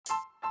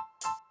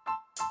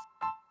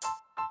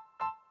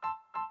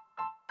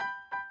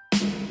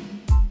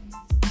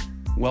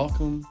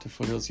Welcome to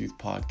Foothills Youth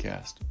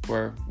Podcast,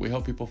 where we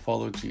help people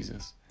follow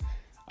Jesus.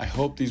 I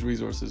hope these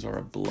resources are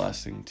a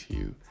blessing to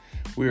you.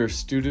 We are a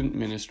student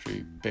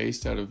ministry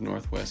based out of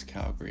Northwest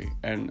Calgary,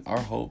 and our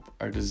hope,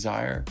 our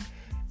desire,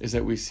 is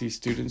that we see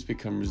students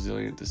become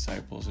resilient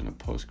disciples in a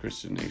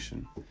post-Christian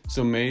nation.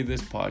 So may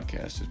this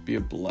podcast just be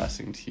a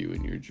blessing to you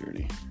in your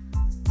journey.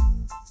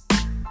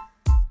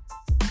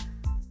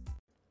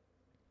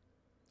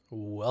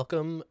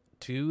 Welcome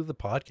to the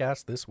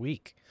podcast this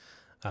week.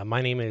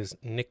 My name is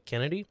Nick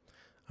Kennedy.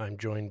 I'm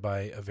joined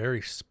by a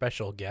very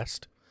special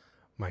guest,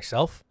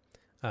 myself.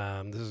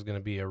 This is going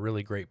to be a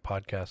really great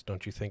podcast,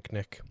 don't you think,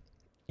 Nick?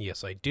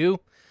 Yes, I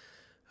do.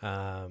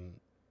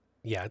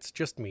 It's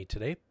just me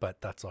today, but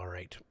that's all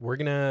right. We're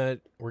gonna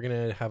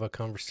have a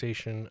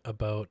conversation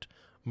about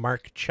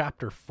Mark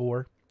chapter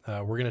 4.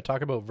 We're gonna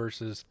talk about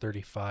verses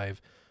 35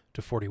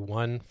 to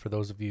 41. For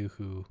those of you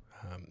who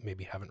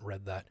maybe haven't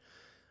read that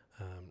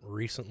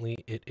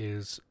recently, it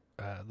is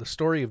the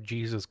story of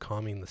Jesus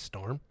calming the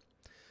storm.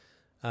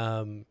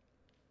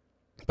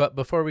 But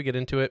before we get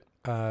into it,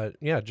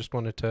 just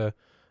wanted to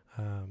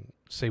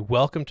say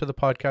welcome to the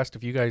podcast.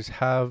 If you guys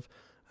have,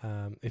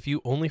 if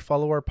you only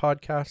follow our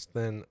podcast,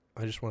 then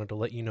I just wanted to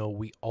let you know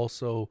we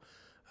also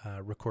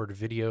record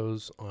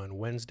videos on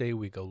Wednesday.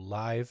 We go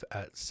live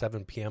at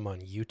 7 p.m. on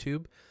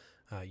YouTube.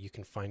 You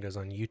can find us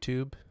on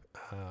YouTube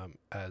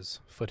as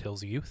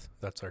Foothills Youth.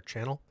 That's our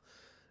channel.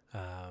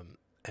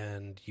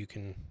 And you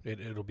can,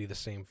 it'll be the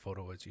same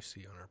photo as you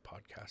see on our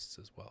podcasts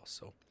as well.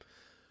 So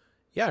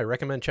yeah, I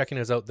recommend checking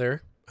us out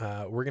there.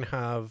 We're going to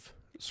have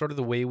sort of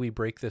the way we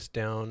break this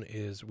down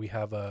is we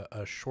have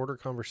a shorter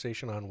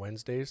conversation on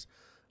Wednesdays,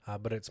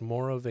 but it's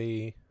more of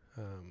a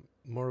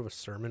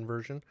sermon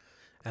version.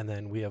 And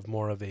then we have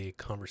more of a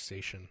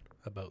conversation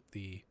about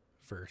the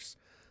verse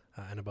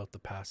and about the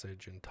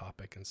passage and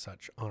topic and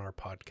such on our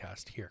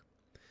podcast here.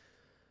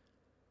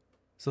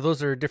 So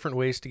those are different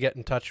ways to get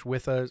in touch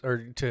with us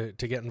or to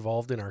get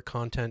involved in our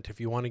content.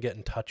 If you want to get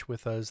in touch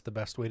with us, the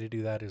best way to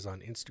do that is on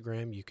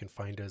Instagram. You can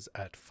find us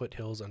at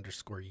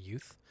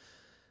foothills_youth.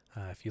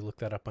 If you look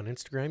that up on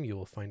Instagram, you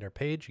will find our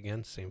page.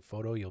 Again, same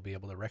photo. You'll be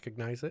able to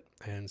recognize it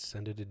and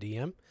send it a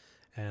DM.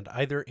 And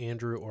either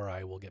Andrew or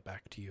I will get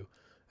back to you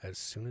as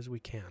soon as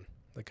we can.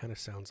 That kind of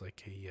sounds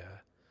like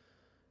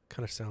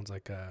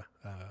a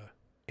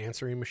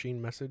answering machine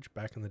message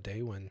back in the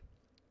day when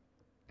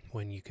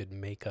you could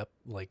make up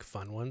like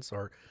fun ones,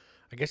 or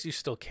I guess you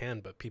still can,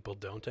 but people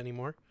don't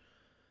anymore,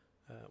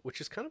 which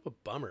is kind of a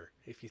bummer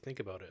if you think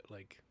about it.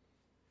 Like,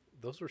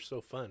 those were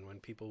so fun when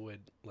people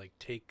would like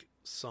take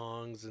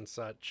songs and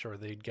such, or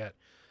they'd get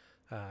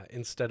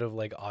instead of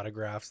like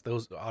autographs,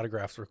 those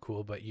autographs were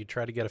cool, but you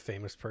try to get a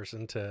famous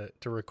person to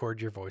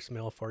record your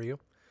voicemail for you.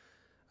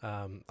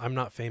 I'm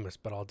not famous,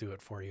 but I'll do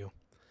it for you.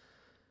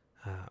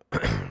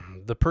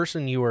 The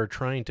person you are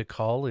trying to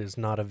call is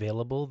not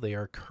available. They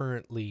are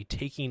currently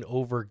taking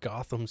over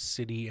Gotham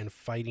City and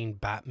fighting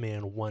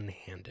Batman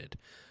one-handed.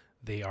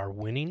 They are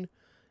winning,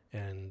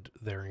 and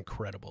they're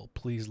incredible.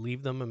 Please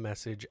leave them a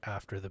message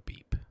after the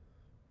beep.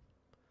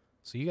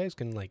 So you guys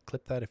can like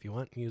clip that if you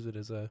want. Use it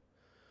as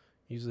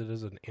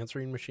an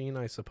answering machine,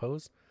 I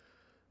suppose.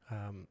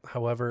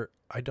 However,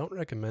 I don't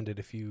recommend it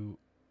if you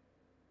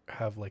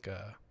have like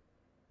a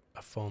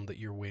phone that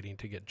you're waiting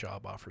to get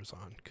job offers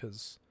on,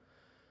 because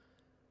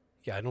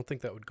I don't think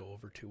that would go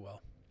over too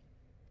well.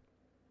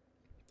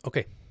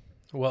 Okay,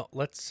 well,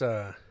 let's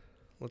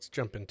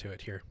jump into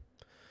it here.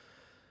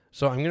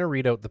 So I'm going to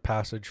read out the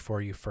passage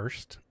for you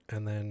first,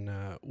 and then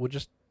we'll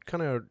just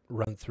kind of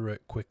run through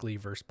it quickly,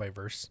 verse by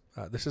verse.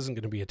 This isn't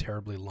going to be a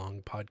terribly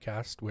long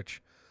podcast, which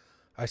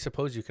I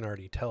suppose you can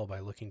already tell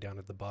by looking down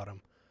at the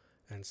bottom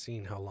and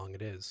seeing how long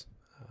it is.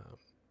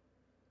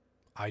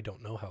 I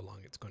don't know how long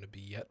it's going to be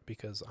yet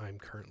because I'm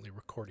currently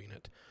recording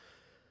it,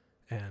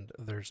 and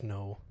there's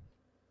no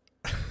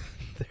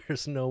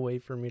way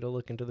for me to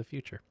look into the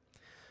future.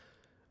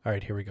 All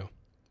right, here we go.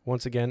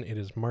 Once again, it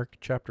is Mark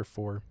chapter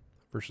 4,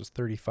 verses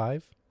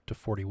 35 to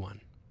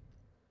 41.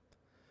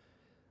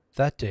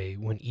 That day,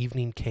 when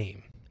evening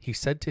came, he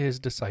said to his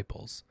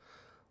disciples,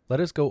 "Let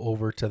us go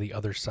over to the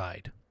other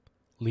side."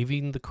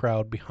 Leaving the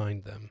crowd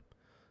behind them,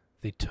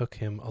 they took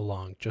him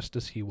along just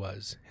as he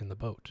was in the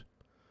boat.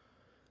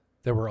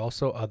 There were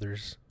also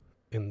others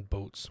in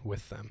boats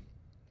with them,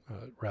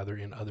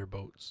 in other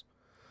boats.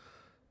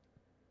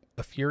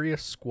 A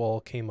furious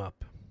squall came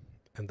up,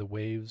 and the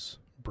waves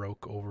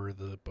broke over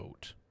the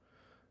boat,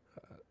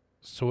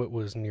 so it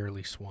was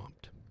nearly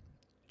swamped.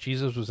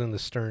 Jesus was in the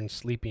stern,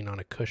 sleeping on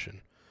a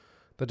cushion.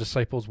 The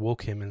disciples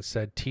woke him and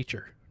said,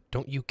 "Teacher,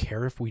 don't you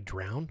care if we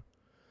drown?"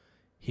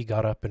 He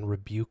got up and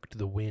rebuked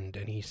the wind,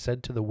 and he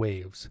said to the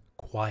waves,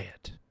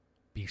 "Quiet,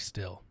 be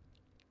still."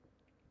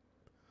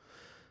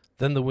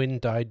 Then the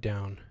wind died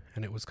down,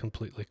 and it was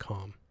completely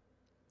calm.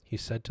 He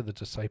said to the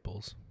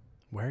disciples,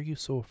 "Why are you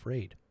so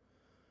afraid?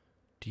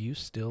 Do you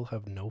still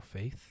have no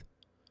faith?"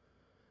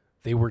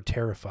 They were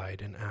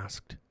terrified and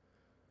asked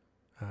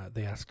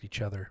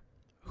each other,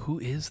 "Who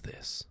is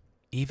this?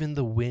 Even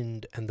the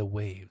wind and the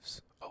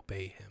waves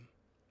obey him."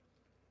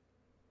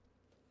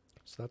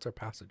 So that's our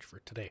passage for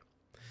today.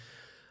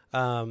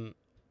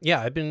 Yeah,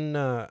 I've been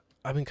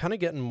kind of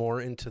getting more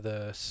into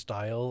the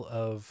style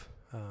of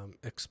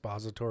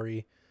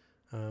expository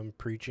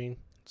preaching,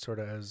 sort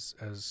of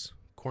as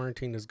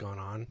quarantine has gone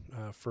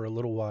on. For a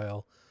little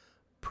while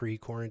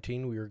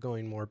pre-quarantine, we were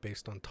going more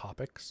based on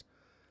topics,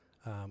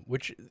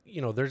 which,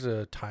 there's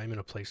a time and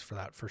a place for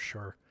that for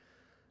sure.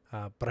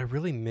 But I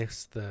really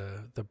miss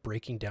the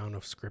breaking down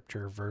of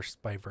scripture verse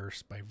by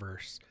verse by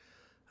verse,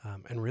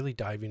 and really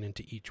diving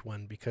into each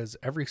one, because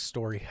every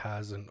story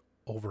has an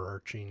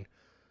overarching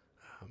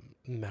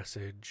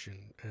message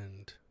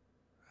and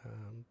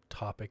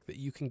topic that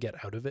you can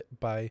get out of it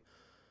by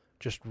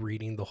just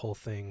reading the whole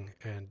thing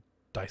and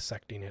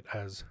dissecting it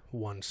as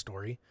one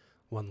story,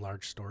 one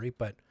large story.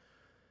 But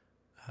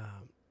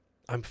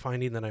I'm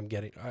finding that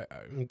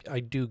I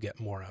do get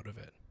more out of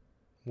it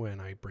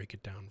when I break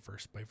it down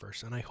verse by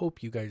verse, and I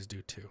hope you guys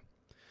do too.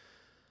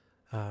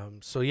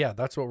 So yeah,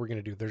 that's what we're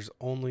going to do. There's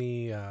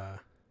only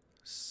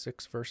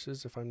 6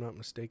 verses, if I'm not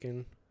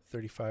mistaken: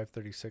 35,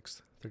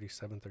 36,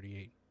 37,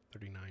 38,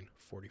 39,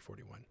 40,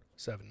 41.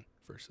 7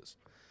 verses.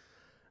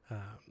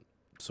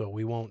 So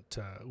we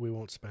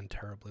won't spend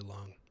terribly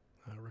long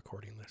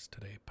recording this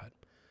today, but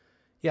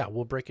yeah,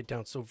 we'll break it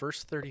down. So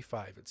verse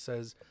 35, it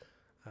says,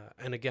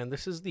 and again,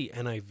 this is the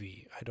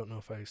NIV. I don't know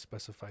if I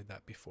specified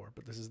that before,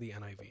 but this is the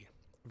NIV.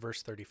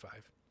 Verse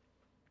 35.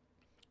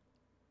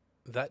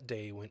 That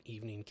day when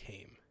evening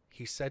came,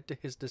 he said to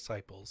his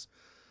disciples,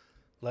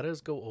 "Let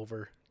us go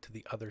over to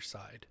the other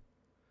side."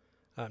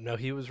 Now,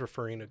 he was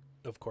referring,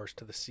 of course,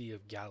 to the Sea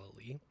of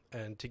Galilee.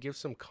 And to give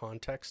some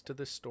context to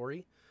this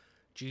story,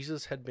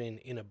 Jesus had been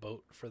in a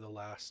boat for the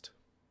last,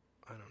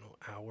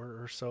 hour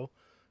or so,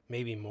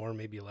 maybe more,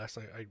 maybe less.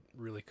 I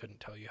really couldn't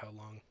tell you how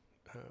long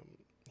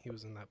he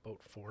was in that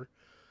boat for.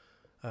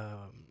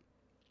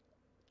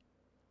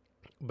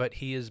 But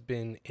he has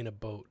been in a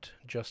boat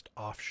just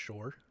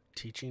offshore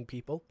teaching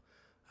people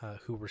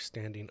who were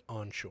standing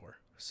onshore.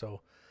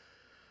 So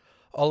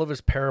all of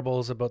his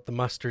parables about the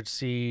mustard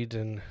seed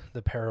and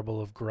the parable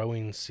of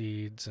growing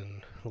seeds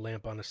and a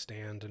lamp on a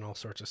stand and all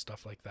sorts of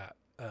stuff like that,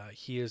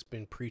 he has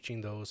been preaching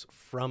those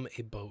from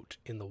a boat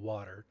in the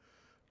water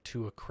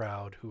to a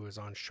crowd who is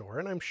on shore.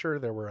 And I'm sure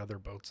there were other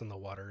boats in the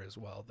water as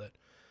well that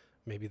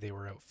maybe they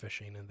were out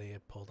fishing and they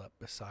had pulled up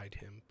beside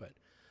him. But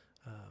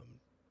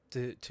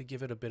to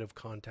give it a bit of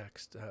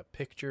context,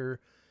 picture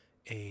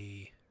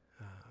a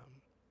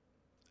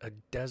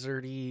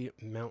deserty,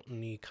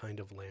 mountainy kind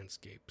of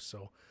landscape.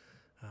 So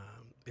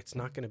it's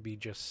not going to be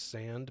just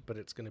sand, but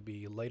it's going to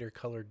be lighter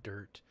colored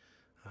dirt,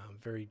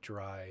 very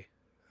dry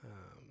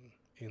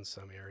in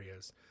some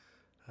areas,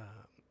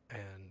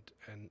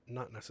 and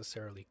not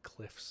necessarily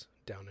cliffs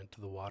down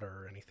into the water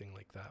or anything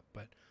like that.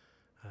 But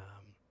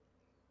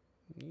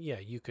yeah,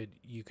 you could.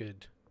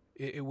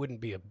 It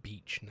wouldn't be a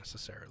beach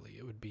necessarily.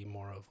 It would be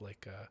more of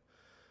like a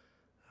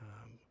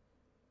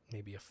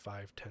maybe a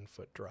 5-10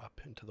 foot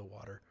drop into the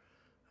water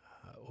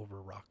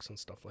over rocks and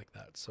stuff like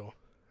that. So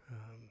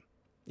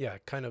yeah,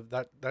 kind of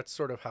that's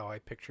sort of how I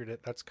pictured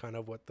it. That's kind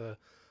of what the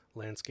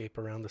landscape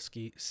around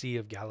the Sea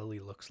of Galilee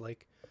looks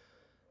like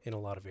in a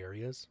lot of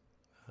areas.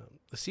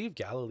 The Sea of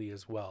Galilee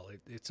as well,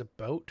 it's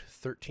about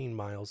 13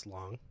 miles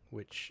long,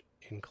 which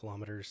in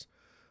kilometers,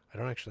 I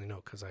don't actually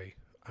know, because I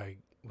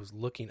was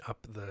looking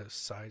up the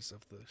size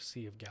of the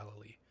Sea of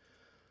Galilee,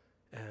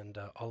 and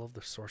all of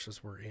the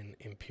sources were in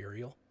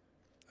imperial.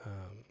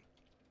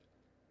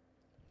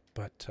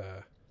 But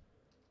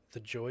the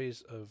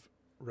joys of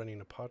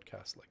running a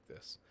podcast like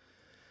this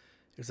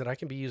is that I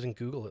can be using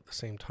Google at the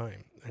same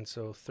time. And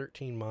so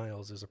 13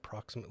 miles is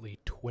approximately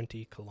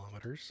 20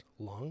 kilometers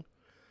long.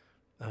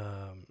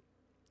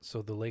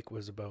 So the lake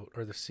was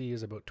the sea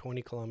is about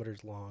 20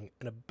 kilometers long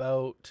and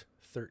about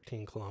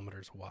 13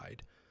 kilometers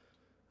wide,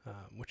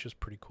 which is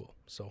pretty cool.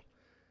 So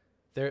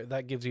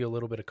that gives you a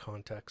little bit of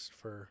context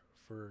for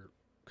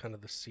kind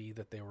of the sea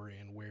that they were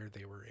in, where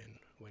they were in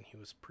when he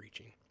was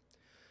preaching.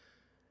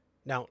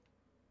 Now,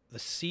 the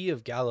Sea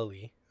of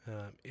Galilee,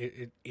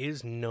 it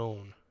is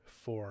known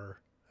for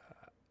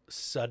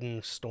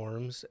sudden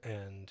storms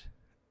and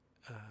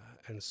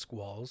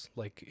squalls,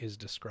 like is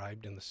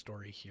described in the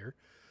story here.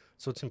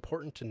 So it's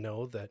important to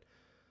know that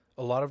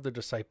a lot of the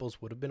disciples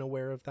would have been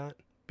aware of that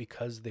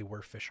because they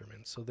were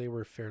fishermen. So they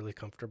were fairly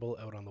comfortable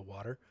out on the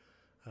water.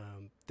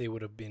 They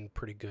would have been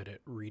pretty good at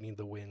reading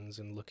the winds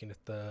and looking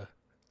at the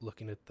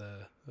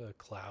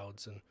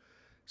clouds and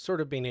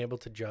sort of being able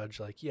to judge,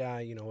 like, yeah,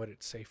 you know what,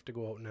 it's safe to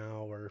go out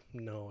now, or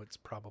no, it's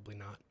probably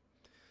not.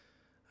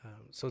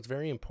 So it's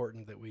very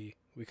important that we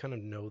kind of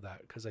know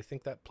that, because I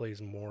think that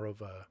plays more of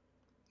a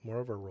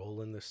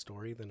role in this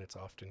story than it's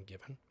often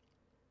given.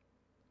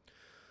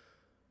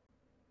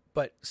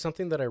 But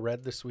something that I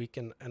read this week,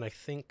 and I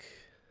think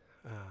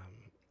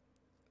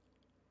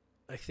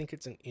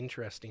it's an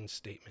interesting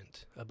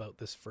statement about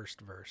this first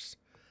verse,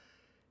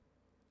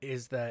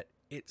 is that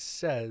it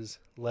says,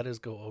 "Let us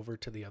go over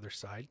to the other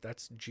side."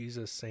 That's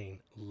Jesus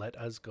saying, "Let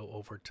us go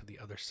over to the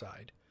other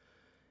side."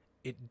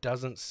 It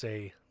doesn't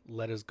say,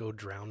 "Let us go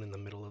drown in the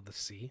middle of the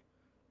sea."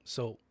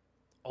 So,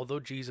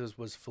 although Jesus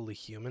was fully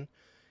human,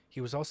 he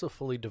was also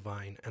fully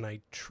divine, and I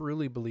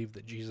truly believe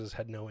that Jesus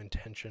had no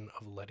intention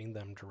of letting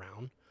them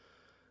drown,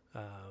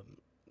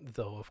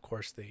 though, of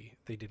course, they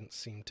didn't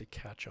seem to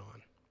catch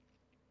on.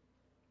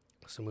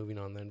 So moving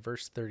on then,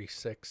 verse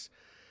 36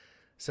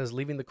 says,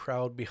 leaving the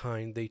crowd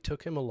behind, they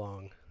took him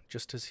along,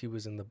 just as he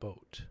was in the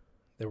boat.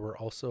 There were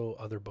also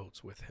other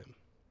boats with him.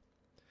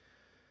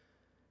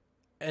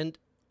 And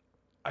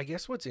I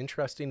guess what's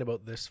interesting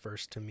about this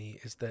verse to me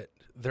is that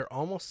there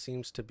almost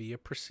seems to be a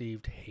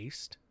perceived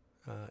haste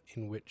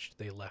in which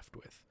they left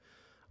with.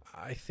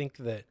 I think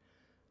that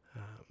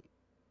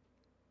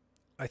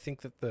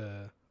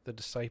the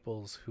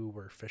disciples who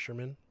were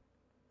fishermen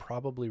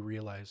probably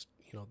realized,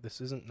 this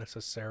isn't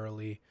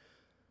necessarily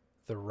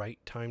the right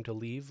time to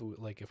leave.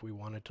 Like, if we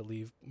wanted to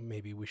leave,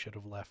 maybe we should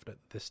have left at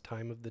this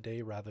time of the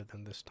day rather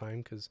than this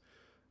time, because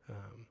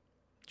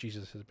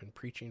Jesus has been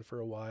preaching for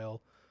a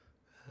while.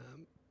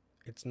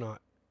 It's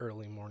not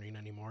early morning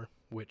anymore,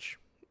 which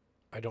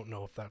I don't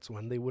know if that's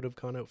when they would have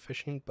gone out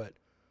fishing, but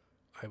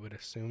I would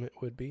assume it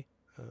would be.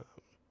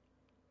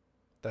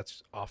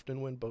 That's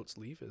often when boats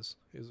leave is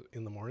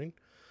in the morning.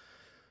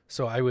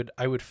 So I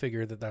would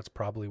figure that that's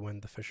probably when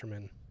the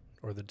fishermen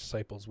or the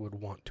disciples would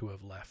want to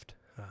have left.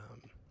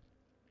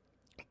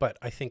 But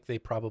I think they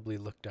probably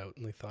looked out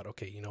and they thought,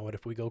 okay, you know what,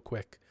 if we go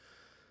quick,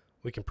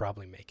 we can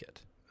probably make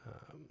it.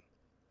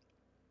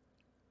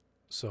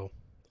 So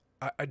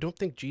I don't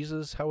think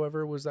Jesus,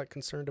 however, was that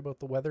concerned about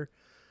the weather.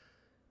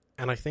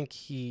 And I think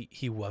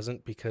he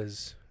wasn't,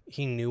 because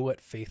he knew what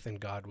faith in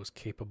God was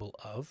capable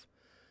of.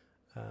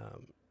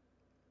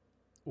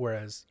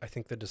 Whereas I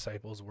think the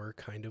disciples were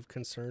kind of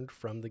concerned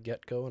from the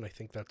get-go, and I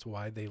think that's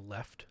why they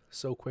left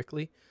so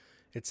quickly.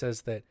 It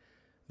says that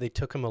they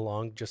took him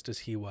along just as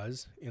he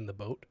was in the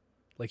boat.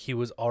 Like, he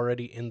was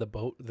already in the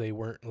boat. They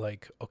weren't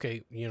like,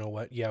 okay, you know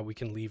what? Yeah, we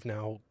can leave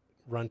now,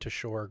 run to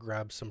shore,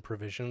 grab some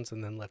provisions,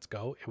 and then let's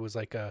go. It was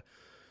like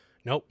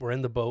nope, we're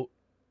in the boat.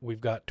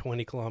 We've got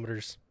 20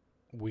 kilometers.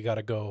 We got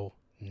to go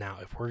now.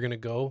 If we're going to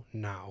go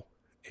now,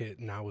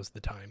 now is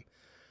the time.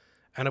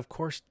 And of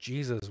course,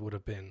 Jesus would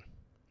have been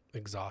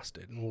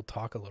exhausted, and we'll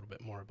talk a little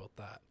bit more about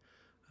that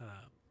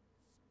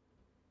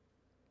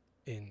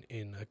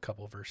in a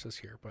couple verses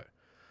here. But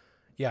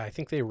yeah, I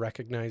think they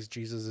recognized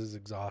Jesus's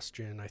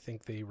exhaustion. I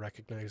think they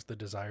recognized the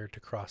desire to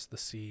cross the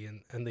sea,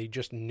 and they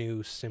just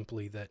knew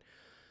simply that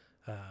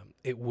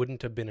it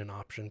wouldn't have been an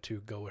option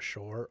to go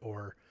ashore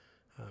or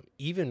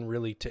even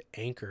really to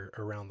anchor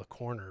around the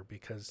corner,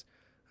 because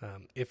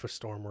if a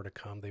storm were to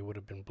come, they would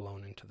have been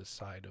blown into the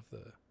side of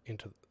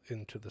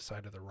into the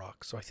side of the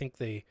rock. So I think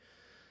they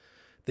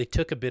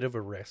took a bit of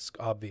a risk.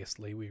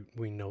 Obviously,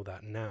 we know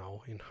that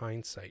now in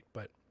hindsight,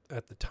 but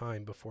at the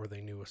time, before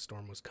they knew a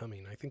storm was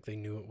coming, I think they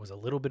knew it was a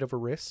little bit of a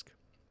risk,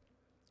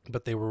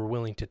 but they were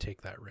willing to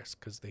take that risk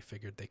because they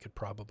figured they could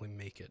probably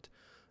make it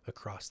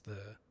across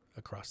the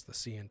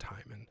sea in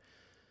time. And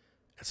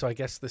so I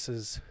guess this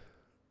is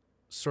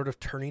sort of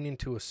turning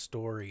into a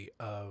story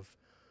of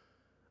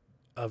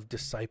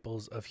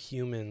disciples, of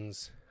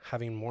humans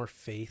having more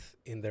faith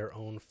in their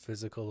own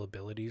physical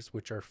abilities,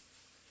 which are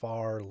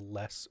far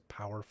less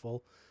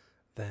powerful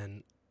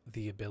than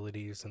the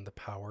abilities and the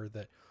power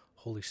that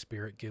Holy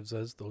Spirit gives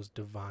us, those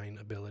divine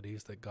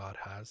abilities that God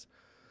has.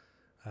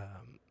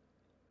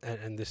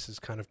 And this is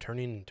kind of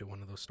turning into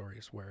one of those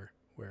stories where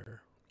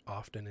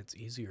often it's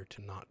easier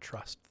to not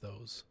trust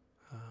those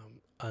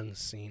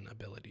unseen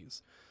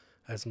abilities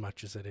as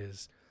much as it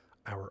is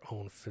our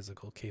own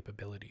physical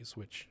capabilities,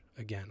 which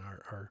again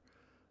are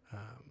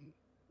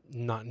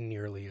not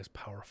nearly as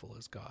powerful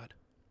as God.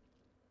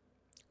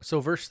 So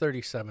verse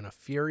 37, a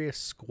furious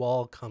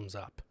squall comes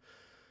up.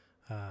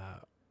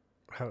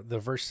 The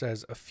verse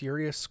says, a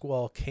furious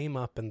squall came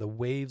up and the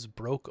waves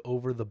broke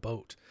over the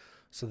boat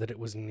so that it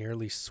was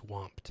nearly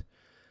swamped.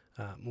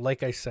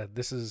 Like I said,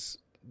 this is,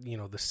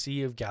 the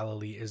Sea of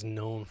Galilee is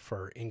known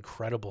for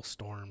incredible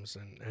storms,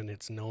 and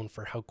it's known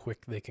for how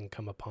quick they can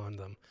come upon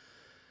them.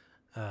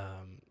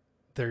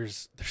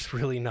 There's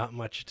really not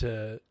much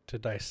to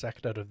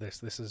dissect out of this.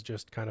 This is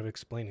just kind of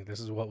explaining this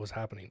is what was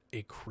happening.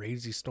 A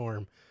crazy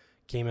storm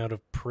came out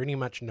of pretty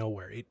much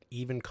nowhere. It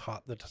even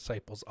caught the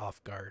disciples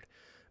off guard.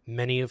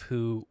 Many of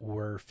who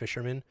were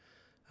fishermen,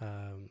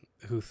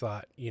 who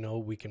thought,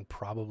 we can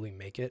probably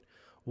make it.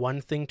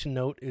 One thing to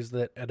note is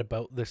that at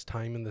about this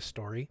time in the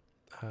story,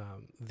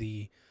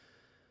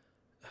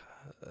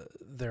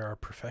 there are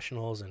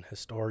professionals and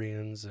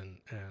historians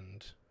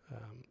and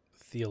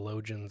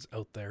theologians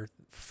out there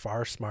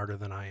far smarter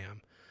than I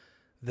am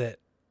that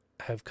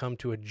have come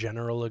to a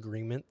general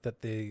agreement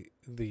that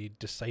the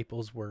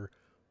disciples were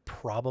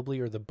probably,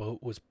 or the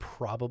boat was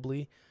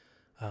probably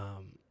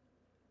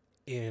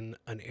in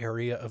an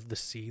area of the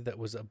sea that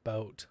was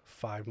about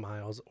 5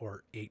 miles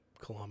or 8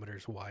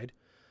 kilometers wide,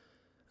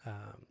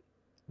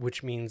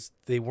 which means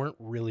they weren't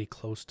really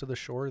close to the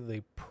shore.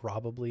 They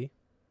probably,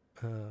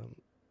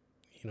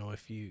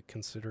 if you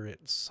consider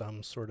it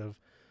some sort of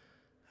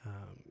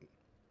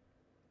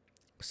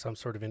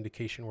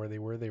indication where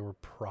they were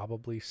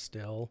probably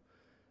still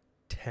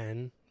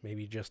 10,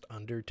 maybe just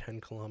under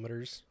 10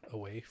 kilometers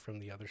away from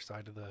the other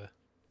side of the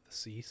the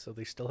sea, so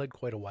they still had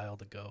quite a while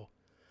to go.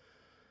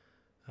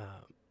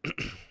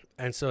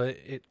 And so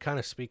it kind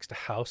of speaks to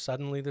how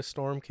suddenly the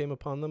storm came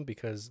upon them,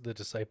 because the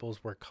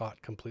disciples were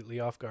caught completely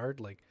off guard.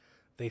 Like,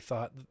 they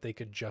thought that they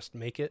could just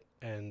make it,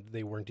 and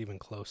they weren't even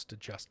close to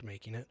just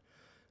making it.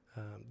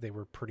 They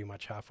were pretty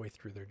much halfway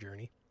through their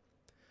journey.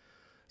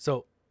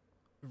 So,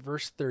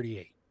 verse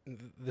 38,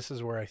 this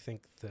is where I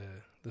think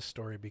the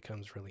story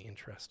becomes really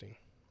interesting.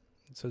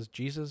 It says,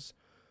 Jesus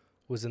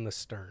was in the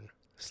stern,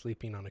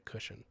 sleeping on a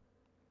cushion.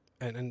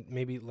 And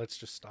maybe let's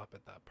just stop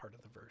at that part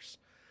of the verse.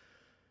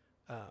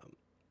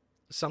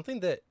 Something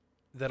that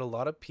a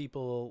lot of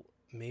people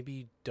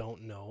maybe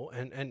don't know,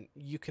 and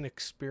you can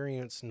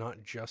experience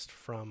not just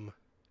from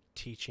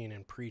teaching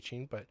and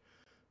preaching, but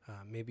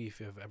maybe if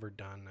you've ever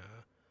done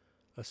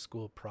a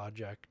school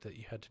project that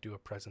you had to do a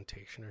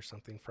presentation or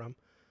something from,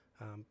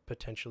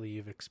 potentially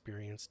you've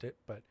experienced it.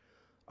 But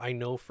I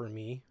know for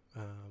me,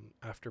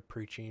 after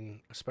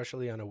preaching,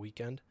 especially on a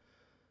weekend,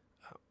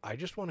 I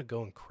just want to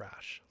go and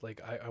crash.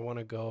 Like, I want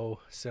to go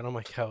sit on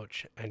my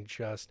couch and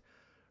just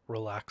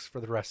relax for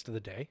the rest of the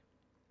day.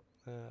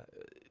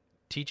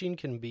 Teaching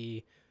can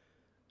be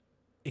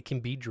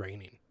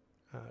draining,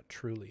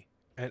 truly.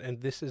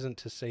 And this isn't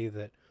to say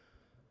that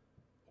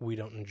we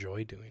don't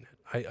enjoy doing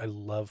it. I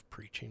love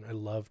preaching. I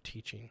love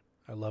teaching.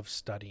 I love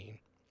studying.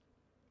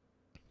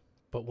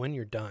 But when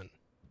you're done,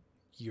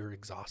 you're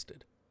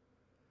exhausted.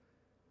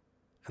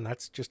 And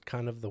that's just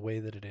kind of the way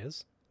that it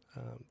is.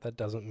 That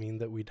doesn't mean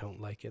that we don't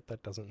like it.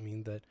 That doesn't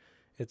mean that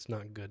it's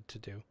not good to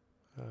do.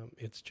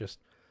 It's just,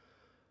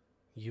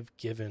 you've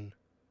given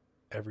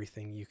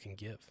everything you can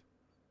give.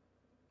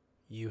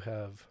 You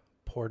have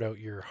poured out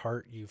your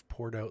heart. You've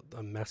poured out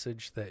a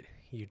message that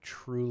you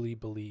truly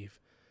believe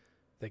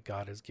that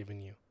God has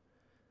given you.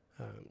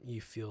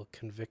 You feel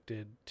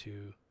convicted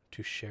to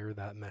share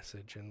that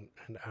message.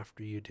 And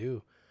after you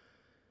do,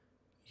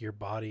 your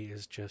body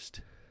is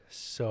just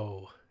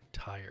so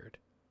tired.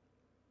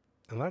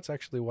 And that's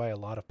actually why a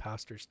lot of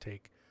pastors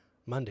take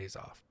Mondays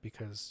off,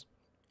 because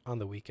on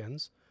the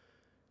weekends,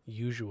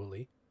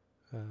 usually,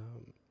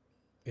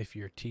 if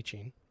you're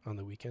teaching on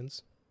the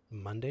weekends,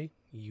 Monday,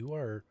 you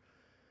are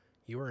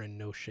in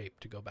no shape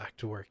to go back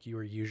to work. You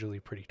are usually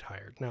pretty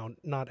tired. Now,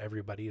 not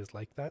everybody is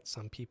like that.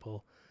 Some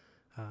people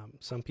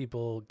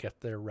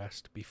get their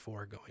rest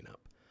before going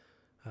up.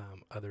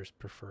 Others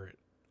prefer it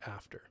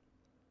after.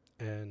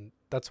 And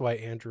that's why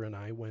Andrew and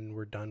I, when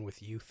we're done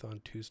with youth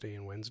on Tuesday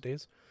and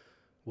Wednesdays,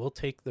 we'll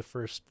take the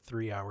first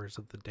 3 hours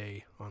of the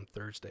day on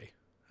Thursday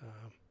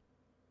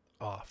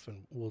off.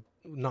 And we'll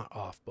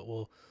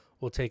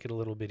take it a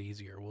little bit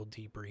easier. We'll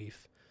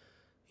debrief.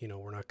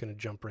 We're not going to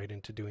jump right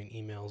into doing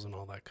emails and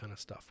all that kind of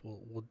stuff.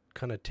 We'll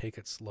kind of take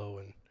it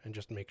slow and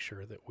just make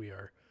sure that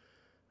we're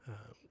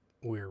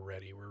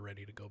ready. We're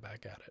ready to go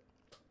back at it.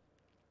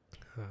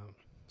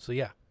 So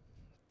yeah,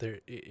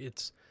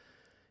 it's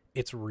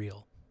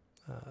real,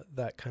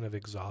 that kind of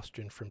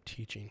exhaustion from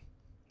teaching.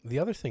 The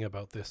other thing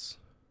about this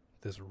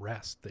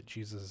rest that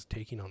Jesus is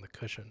taking on the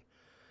cushion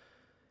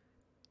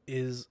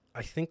is,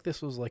 I think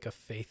this was like a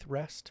faith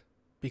rest,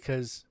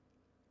 because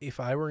if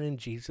I were in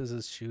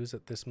Jesus's shoes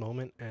at this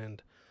moment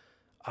and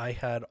I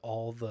had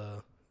all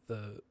the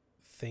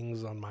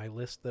things on my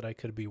list that I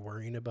could be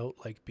worrying about,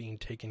 like being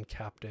taken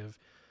captive,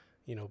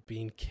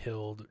 being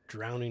killed,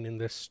 drowning in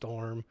this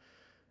storm,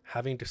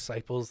 having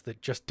disciples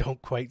that just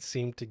don't quite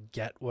seem to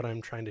get what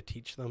I'm trying to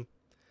teach them,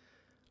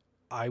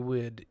 I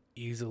would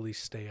easily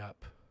stay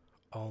up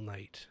all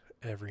night,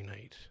 every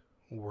night,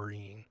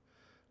 worrying,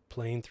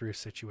 playing through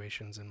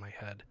situations in my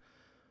head,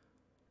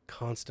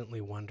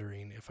 constantly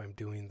wondering if I'm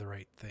doing the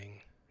right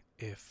thing,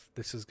 if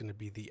this is going to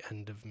be the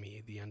end of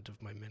me, the end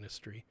of my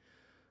ministry.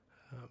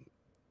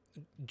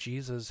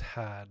 Jesus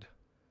had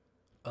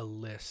a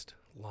list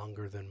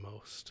longer than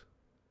most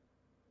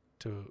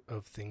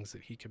of things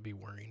that he could be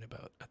worrying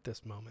about at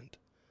this moment.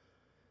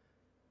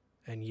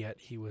 And yet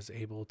he was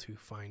able to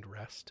find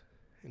rest,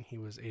 and he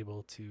was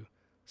able to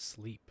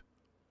sleep,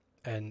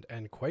 and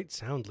quite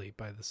soundly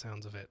by the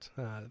sounds of it,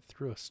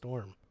 through a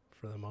storm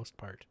for the most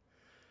part.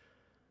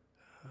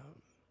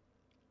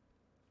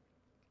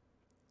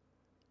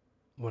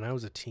 When I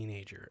was a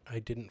teenager, I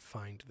didn't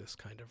find this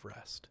kind of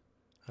rest.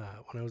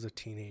 When I was a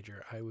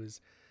teenager, I was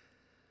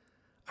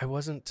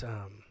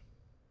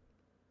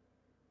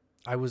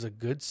a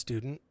good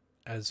student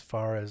as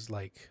far as,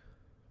 like,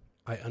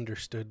 I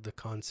understood the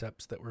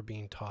concepts that were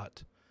being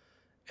taught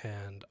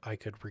and I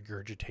could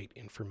regurgitate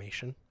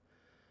information.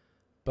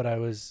 But I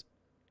was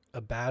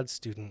a bad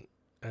student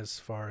as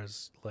far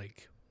as,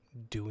 like,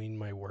 doing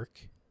my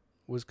work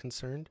was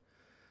concerned.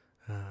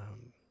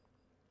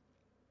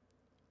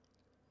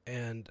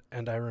 And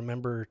I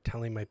remember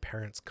telling my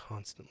parents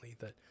constantly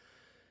that,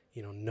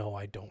 no,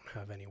 I don't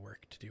have any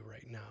work to do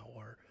right now,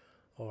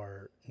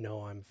 or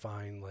no, I'm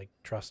fine. Like,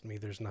 trust me,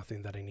 there's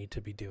nothing that I need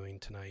to be doing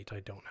tonight. I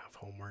don't have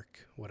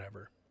homework,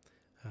 whatever.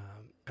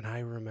 And I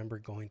remember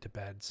going to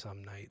bed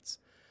some nights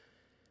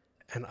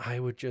and I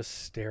would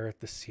just stare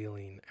at the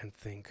ceiling and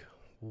think,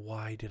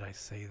 why did I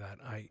say that?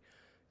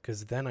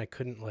 Because then I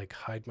couldn't, like,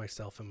 hide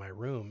myself in my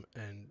room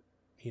and,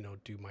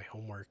 do my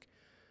homework,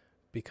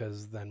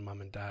 because then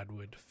mom and dad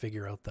would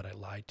figure out that I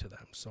lied to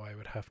them. So I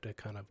would have to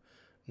kind of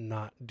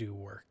not do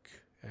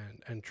work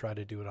and try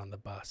to do it on the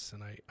bus.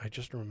 And I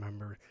just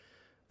remember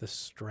the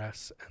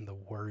stress and the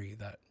worry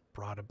that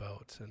brought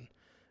about,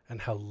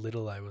 and how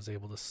little I was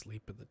able to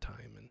sleep at the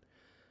time. And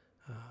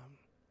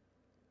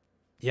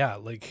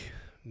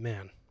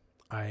man,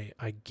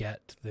 I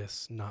get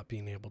this not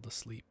being able to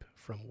sleep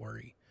from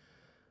worry.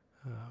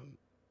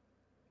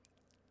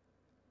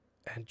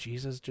 And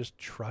Jesus just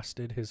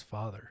trusted his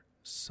Father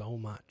so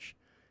much.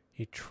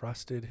 He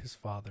trusted his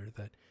Father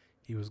that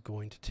he was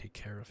going to take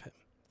care of him,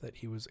 that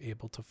he was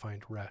able to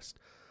find rest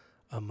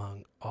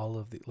among all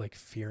of the,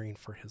 fearing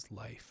for his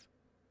life,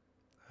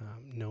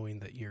 knowing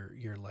that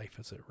your life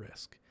is at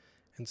risk,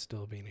 and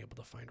still being able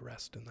to find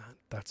rest in that.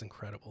 That's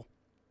incredible.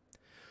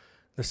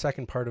 The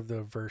second part of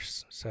the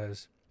verse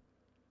says,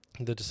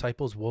 the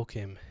disciples woke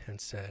him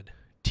and said,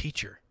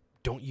 "Teacher,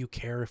 don't you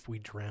care if we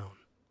drown?"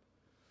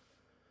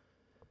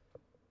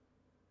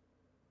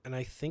 And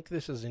I think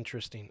this is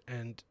interesting,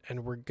 and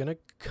we're going to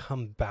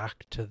come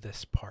back to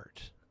this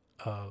part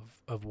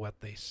of what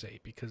they say,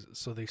 because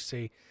so they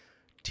say,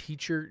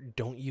 "Teacher,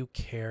 don't you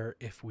care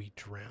if we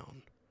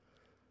drown?"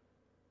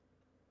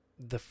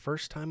 The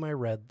first time I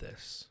read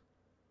this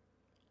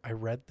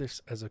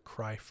as a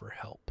cry for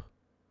help.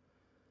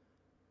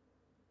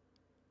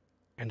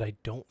 And I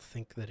don't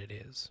think that it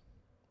is.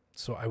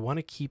 So I want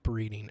to keep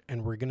reading,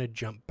 and we're going to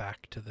jump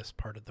back to this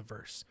part of the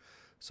verse.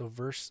 So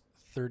verse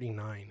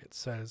 39, it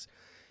says,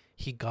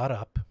 "He got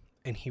up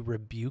and he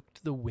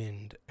rebuked the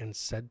wind and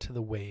said to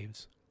the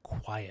waves,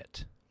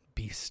 'Quiet,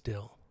 be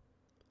still.'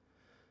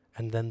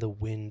 And then the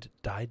wind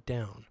died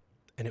down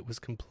and it was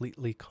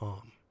completely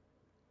calm."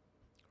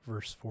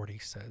 Verse 40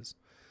 says,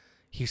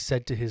 "He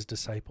said to his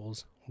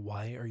disciples,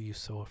 'Why are you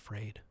so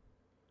afraid?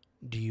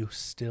 Do you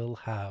still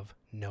have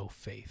no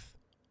faith?'"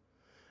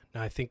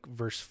 Now I think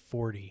verse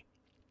 40,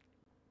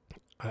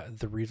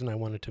 the reason I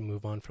wanted to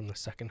move on from the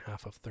second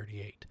half of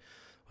 38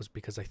 was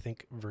because I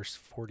think verse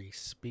 40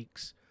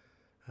 speaks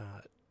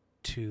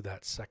to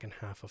that second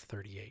half of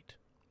 38.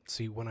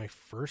 See, when I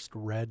first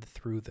read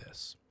through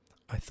this,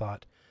 I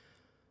thought,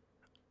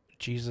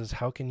 Jesus,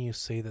 how can you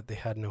say that they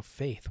had no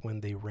faith when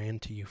they ran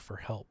to you for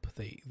help?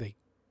 They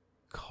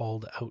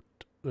called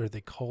out, or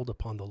they called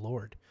upon the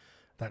Lord.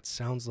 That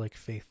sounds like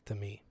faith to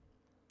me.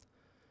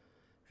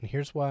 And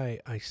here's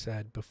why I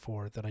said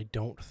before that I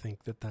don't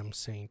think that them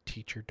saying,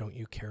 "Teacher, don't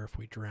you care if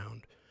we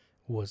drowned,"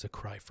 was a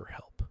cry for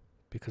help.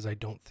 Because I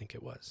don't think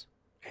it was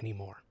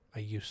anymore. I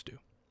used to.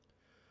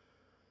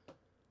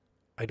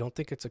 I don't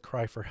think it's a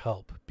cry for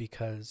help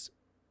because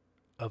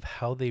of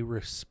how they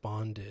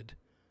responded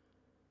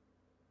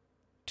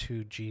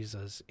to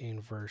Jesus in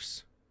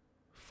verse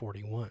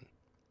 41,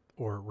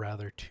 or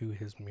rather to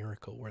his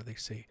miracle, where they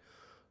say,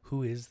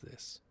 "Who is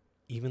this?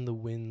 Even the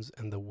winds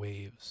and the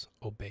waves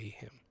obey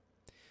him."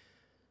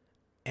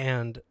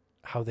 And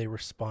how they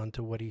respond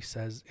to what he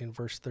says in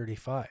verse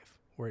 35,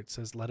 where it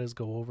says, "Let us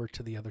go over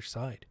to the other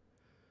side."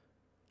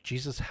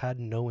 Jesus had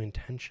no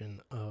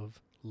intention of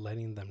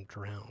letting them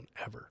drown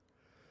ever,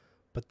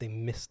 but they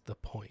missed the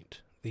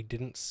point. They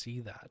didn't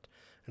see that.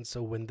 And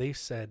so when they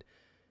said,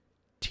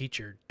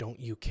 "Teacher, don't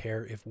you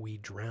care if we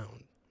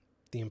drown?"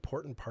 the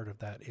important part of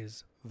that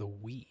is the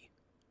we.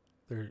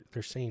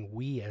 They're saying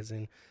we as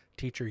in,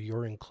 "Teacher,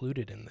 you're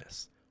included in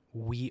this.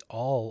 We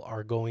all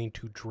are going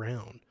to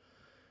drown."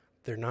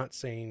 They're not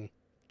saying,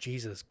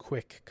 "Jesus,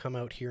 quick, come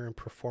out here and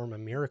perform a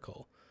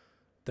miracle."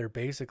 They're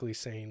basically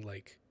saying,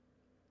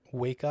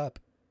 "Wake up,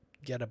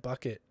 get a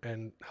bucket,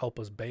 and help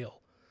us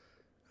bail."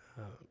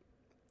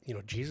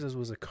 Jesus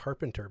was a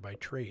carpenter by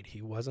trade.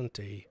 He wasn't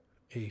a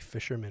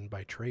fisherman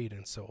by trade.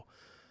 And so,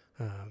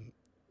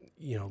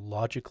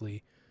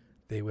 logically,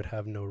 they would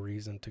have no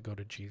reason to go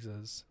to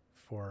Jesus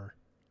for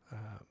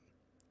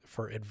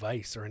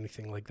advice or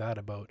anything like that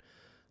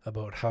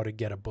about how to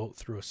get a boat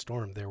through a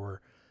storm. There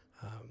were,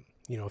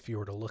 if you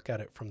were to look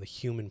at it from the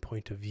human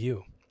point of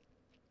view,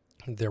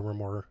 there were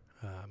more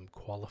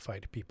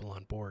qualified people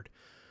on board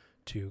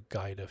to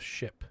guide a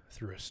ship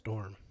through a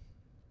storm.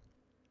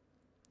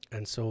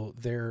 And so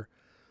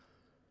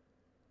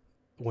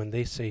when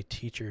they say,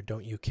 "Teacher,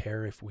 don't you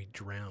care if we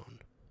drown?"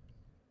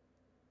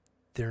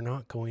 they're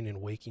not going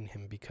and waking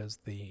him because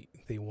they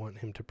want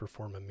him to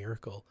perform a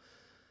miracle.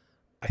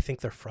 I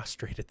think they're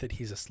frustrated that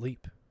he's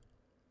asleep.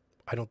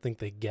 I don't think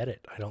they get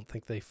it. I don't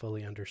think they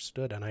fully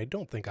understood. And I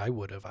don't think I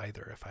would have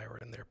either if I were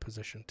in their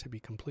position, to be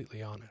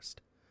completely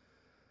honest.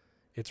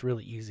 It's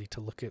really easy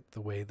to look at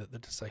the way that the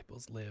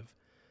disciples live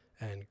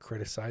and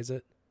criticize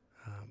it.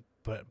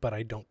 But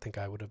I don't think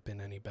I would have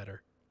been any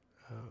better.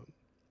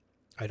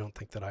 I don't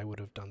think that I would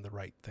have done the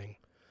right thing.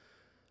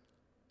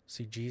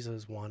 See,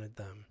 Jesus wanted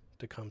them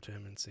to come to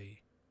him and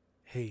say,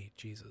 "Hey,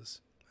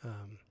 Jesus,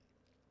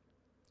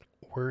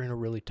 we're in a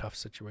really tough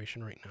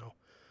situation right now.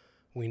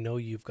 We know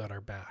you've got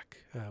our back.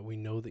 We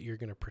know that you're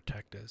going to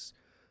protect us,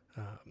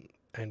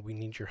 and we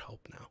need your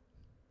help now."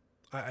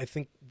 I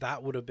think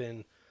that would have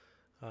been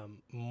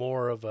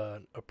more of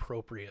an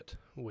appropriate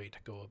way to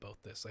go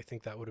about this. I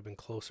think that would have been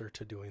closer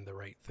to doing the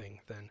right thing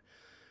than,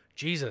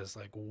 Jesus,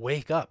 like,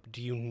 wake up.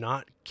 Do you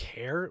not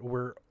care?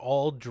 We're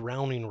all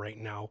drowning right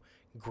now.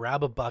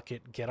 Grab a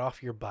bucket, get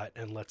off your butt,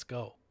 and let's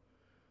go.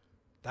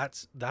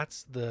 That's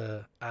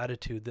the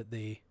attitude that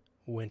they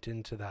went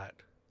into that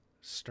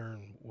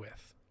stern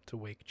with to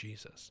wake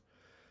Jesus.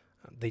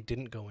 They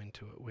didn't go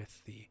into it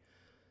with the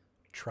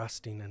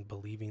trusting and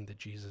believing that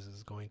Jesus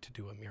is going to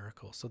do a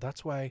miracle. So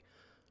that's why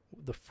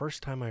the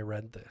first time I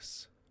read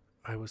this,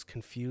 I was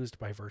confused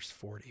by verse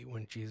 40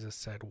 when Jesus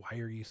said, "Why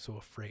are you so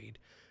afraid?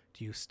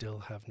 Do you still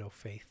have no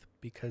faith?"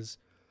 Because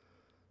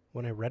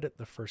when I read it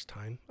the first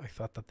time, I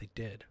thought that they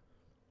did.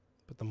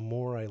 But the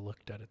more I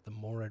looked at it, the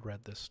more I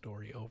read this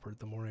story over,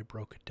 the more I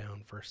broke it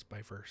down verse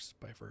by verse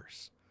by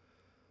verse,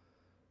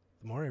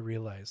 the more I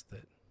realized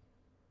that,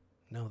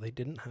 no, they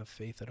didn't have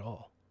faith at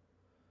all.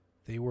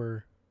 They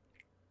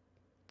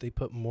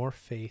put more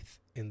faith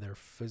in their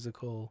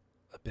physical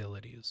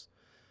abilities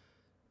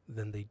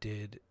than they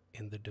did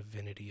in the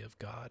divinity of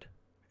God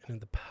and in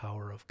the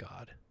power of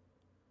God.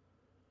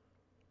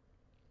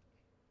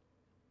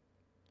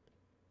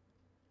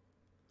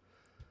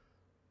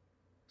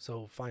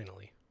 So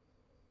finally,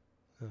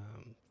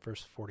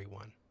 verse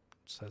 41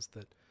 says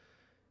that,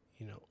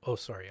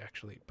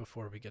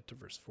 before we get to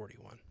verse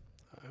 41,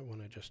 I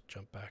want to just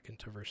jump back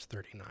into verse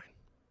 39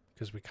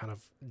 because we kind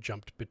of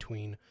jumped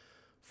between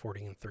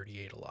 40 and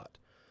 38 a lot.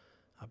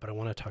 But I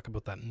want to talk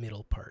about that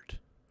middle part,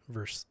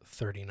 verse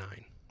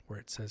 39, where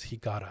it says, he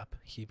got up,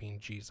 he being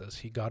Jesus,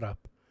 he got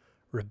up,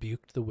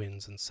 rebuked the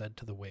winds and said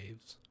to the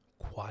waves,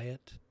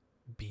 "Quiet,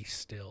 be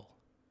still."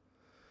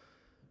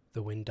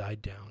 The wind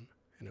died down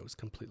and it was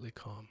completely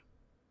calm.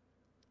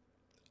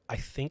 I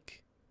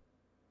think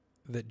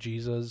that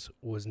Jesus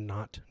was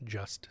not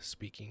just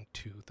speaking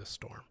to the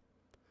storm.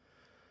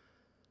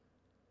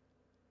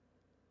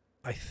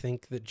 I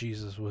think that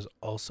Jesus was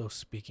also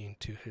speaking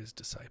to his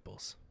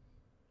disciples.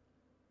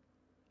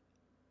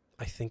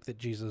 I think that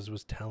Jesus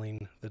was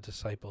telling the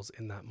disciples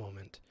in that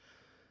moment,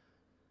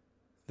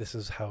 this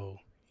is how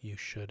you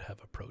should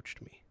have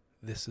approached me.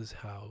 This is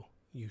how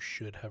you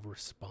should have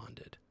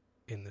responded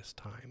in this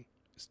time,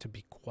 is to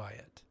be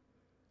quiet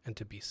and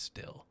to be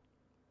still.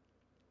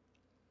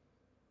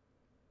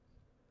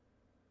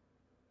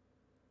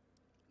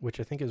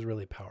 Which I think is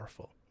really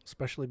powerful,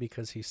 especially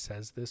because he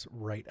says this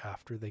right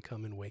after they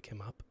come and wake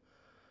him up.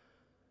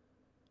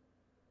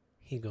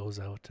 He goes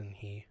out and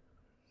he,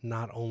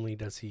 not only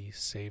does he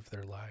save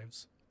their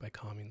lives by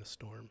calming the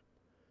storm,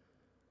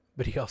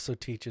 but he also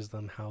teaches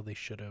them how they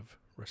should have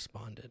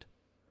responded.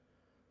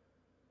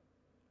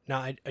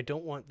 Now, I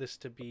don't want this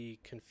to be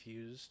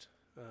confused.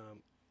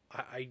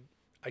 I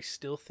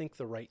still think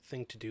the right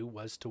thing to do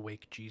was to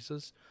wake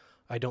Jesus.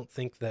 I don't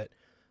think that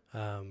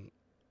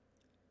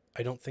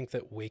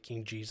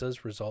waking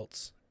Jesus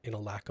results in a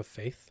lack of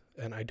faith,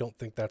 and I don't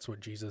think that's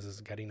what Jesus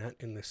is getting at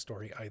in this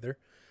story either.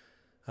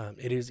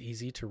 It is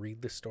easy to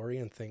read this story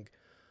and think,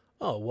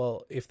 oh,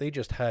 well, if they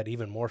just had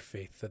even more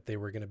faith that they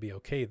were going to be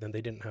okay, then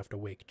they didn't have to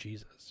wake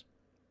Jesus.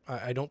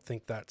 I don't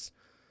think that's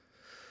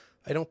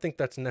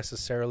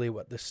necessarily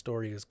what this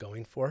story is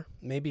going for.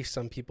 Maybe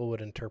some people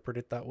would interpret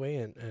it that way,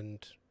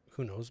 and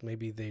who knows,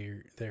 maybe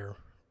they're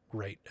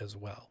right as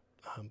well.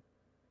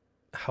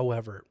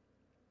 However,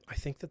 I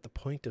think that the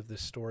point of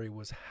this story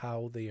was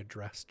how they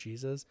addressed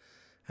Jesus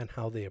and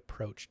how they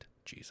approached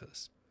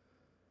Jesus.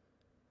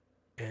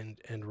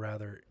 And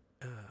rather,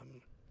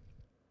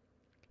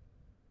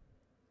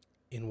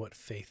 in what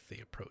faith they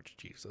approached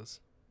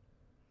Jesus.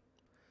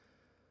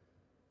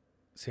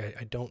 See,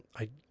 I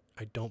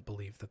don't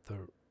believe that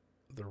the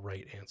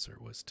right answer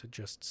was to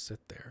just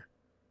sit there,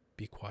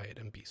 be quiet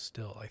and be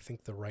still. I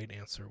think the right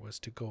answer was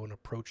to go and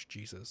approach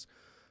Jesus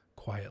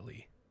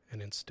quietly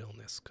and in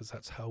stillness, because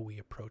that's how we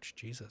approach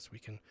Jesus. We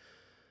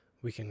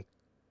can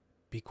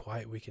be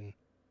quiet. We can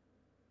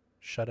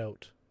shut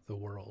out the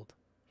world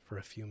for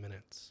a few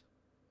minutes.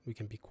 We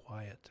can be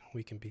quiet.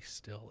 We can be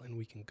still, and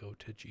we can go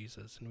to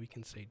Jesus and we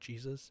can say,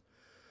 Jesus,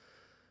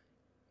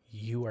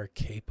 you are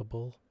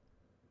capable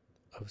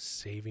of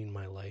saving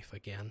my life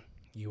again.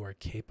 You are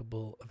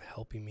capable of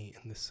helping me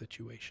in this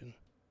situation.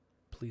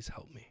 Please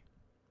help me.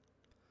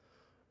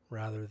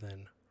 Rather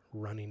than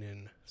running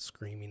in,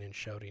 screaming and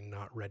shouting,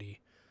 not ready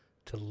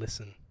to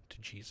listen to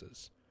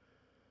Jesus.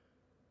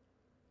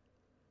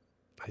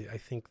 I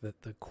think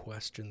that the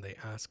question they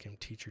asked him,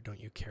 "Teacher, don't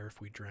you care if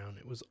we drown?"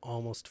 it was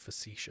almost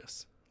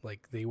facetious.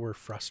 Like they were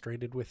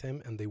frustrated with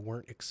him and they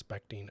weren't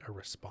expecting a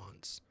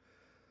response.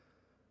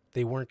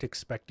 They weren't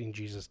expecting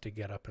Jesus to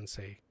get up and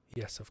say,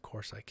 "Yes, of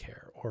course I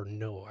care," or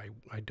 "No,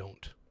 I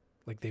don't."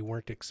 Like they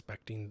weren't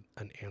expecting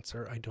an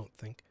answer, I don't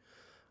think.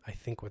 I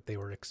think what they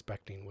were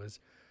expecting was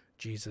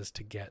Jesus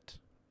to get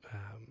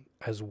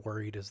as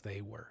worried as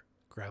they were,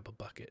 grab a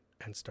bucket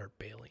and start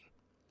bailing.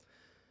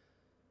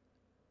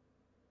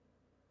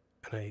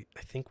 And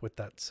I think what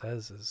that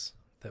says is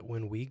that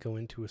when we go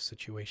into a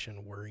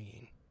situation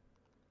worrying,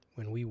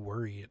 when we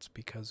worry, it's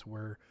because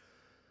we're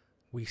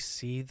we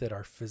see that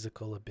our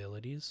physical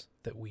abilities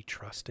that we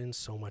trust in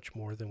so much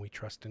more than we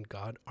trust in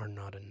God are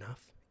not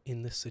enough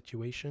in this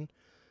situation,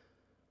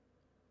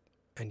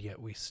 and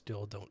yet we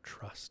still don't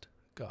trust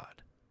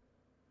God.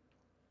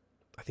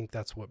 I think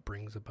that's what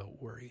brings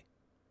about worry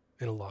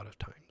in a lot of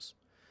times.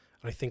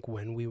 And I think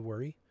when we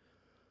worry,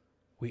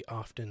 we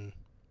often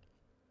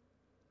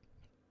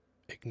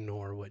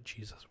ignore what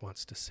Jesus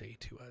wants to say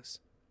to us.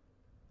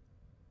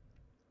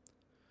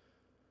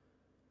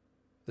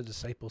 The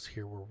disciples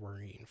here were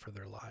worrying for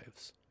their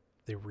lives.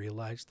 They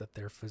realized that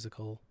their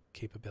physical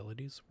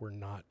capabilities were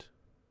not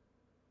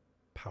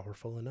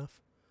powerful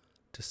enough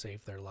to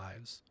save their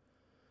lives.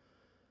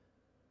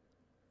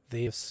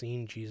 They have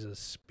seen Jesus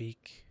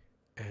speak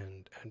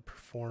and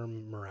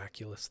perform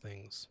miraculous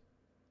things,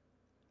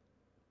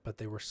 but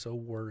they were so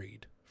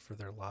worried for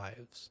their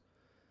lives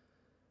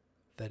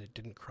that it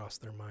didn't cross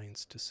their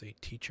minds to say,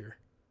 "Teacher,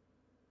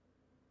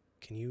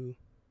 can you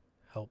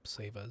help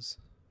save us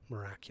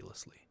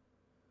miraculously?"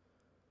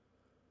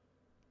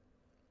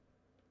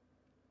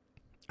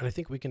 And I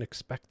think we can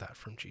expect that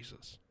from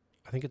Jesus.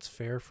 I think it's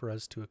fair for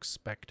us to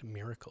expect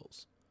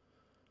miracles.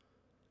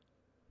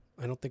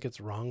 I don't think it's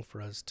wrong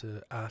for us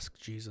to ask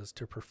Jesus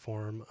to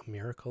perform a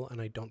miracle,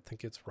 and I don't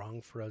think it's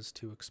wrong for us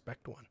to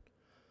expect one.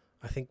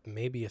 I think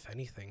maybe, if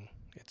anything,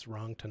 it's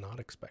wrong to not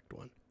expect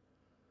one.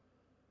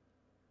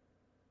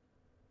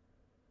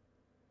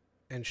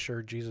 And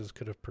sure, Jesus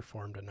could have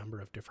performed a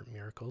number of different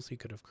miracles. He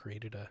could have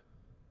created a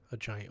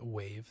giant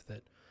wave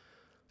that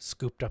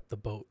scooped up the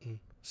boat and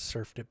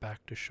surfed it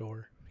back to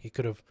shore. He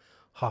could have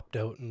hopped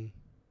out and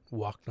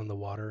walked on the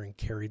water and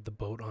carried the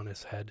boat on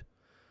his head.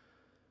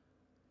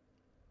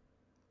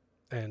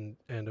 And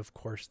of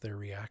course, their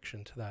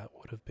reaction to that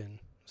would have been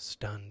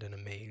stunned and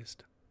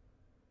amazed,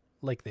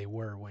 like they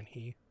were when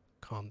he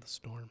calmed the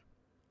storm.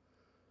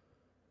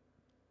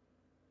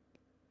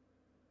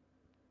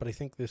 But I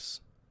think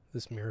this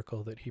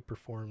miracle that he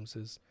performs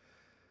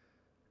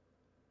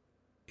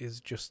is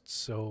just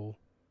so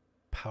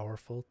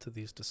powerful to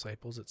these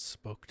disciples. It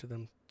spoke to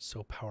them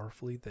so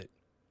powerfully that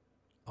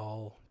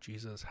all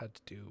Jesus had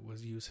to do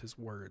was use his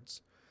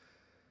words.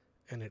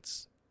 And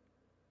it's,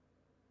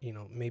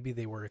 maybe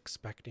they were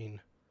expecting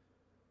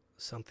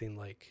something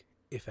like,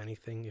 if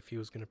anything, if he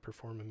was going to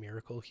perform a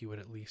miracle, he would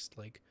at least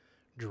like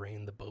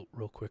drain the boat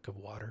real quick of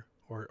water,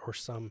 or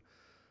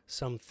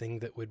something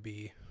that would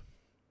be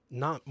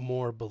not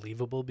more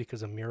believable,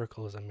 because a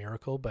miracle is a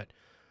miracle, but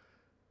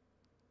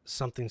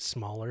something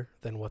smaller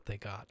than what they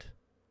got.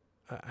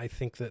 I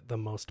think that the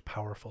most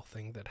powerful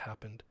thing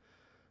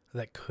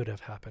that could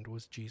have happened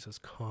was Jesus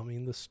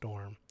calming the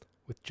storm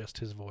with just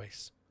his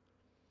voice.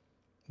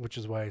 Which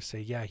is why I say,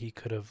 yeah, he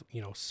could have,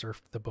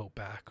 surfed the boat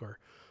back or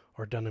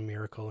done a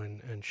miracle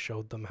and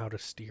showed them how to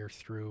steer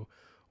through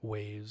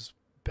waves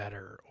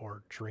better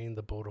or drain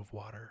the boat of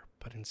water.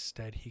 But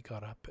instead he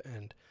got up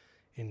and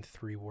in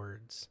 3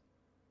 words,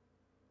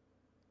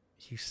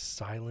 he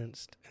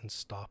silenced and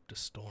stopped a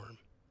storm.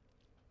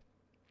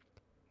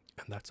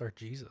 And that's our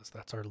Jesus.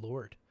 That's our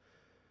Lord.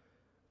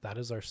 That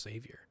is our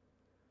Savior.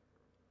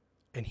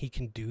 And he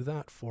can do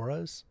that for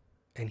us.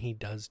 And he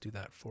does do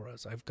that for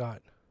us. I've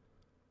got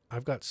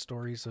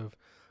stories of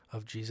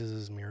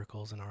Jesus's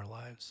miracles in our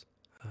lives.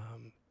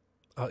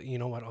 You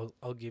know what?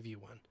 I'll give you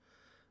one.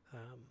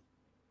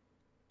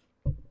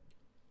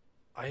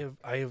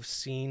 I have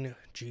seen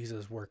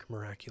Jesus work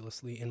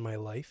miraculously in my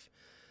life,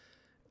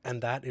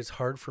 and that is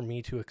hard for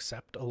me to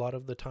accept a lot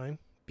of the time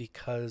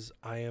because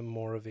I am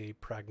more of a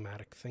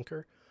pragmatic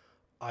thinker.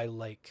 I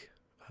like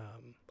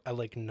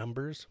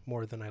numbers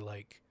more than I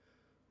like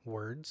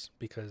words,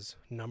 because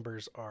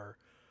numbers are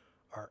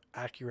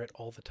accurate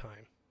all the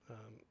time.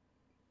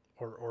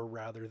 Or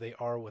rather, they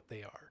are what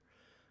they are.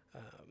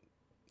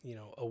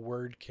 A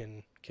word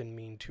can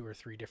mean 2 or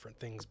 3 different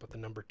things, but the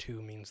number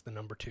 2 means the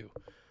number 2.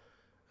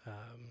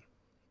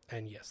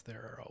 And yes,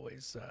 there are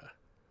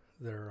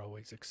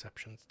always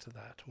exceptions to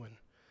that when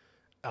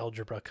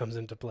algebra comes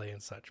into play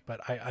and such. But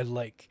I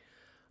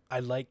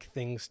like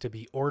things to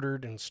be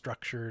ordered and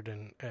structured,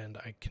 and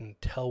I can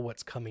tell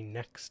what's coming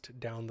next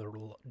down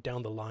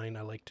the line.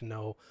 I like to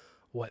know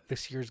what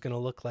this year's going to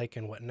look like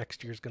and what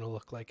next year's going to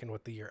look like and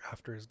what the year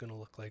after is going to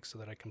look like, so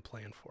that I can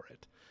plan for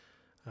it.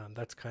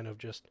 That's kind of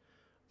just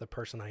the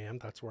person I am.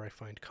 That's where I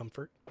find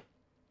comfort.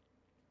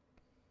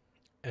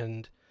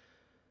 And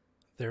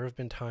there have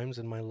been times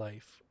in my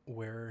life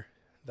where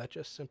that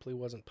just simply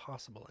wasn't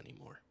possible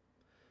anymore.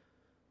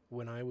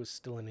 When I was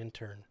still an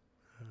intern,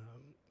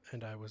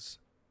 and I was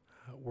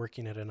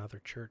working at another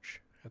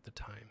church at the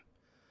time,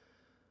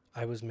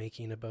 I was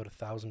making about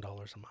 $1,000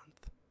 a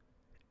month.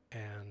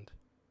 And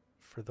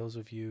for those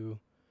of you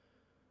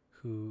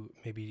who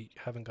maybe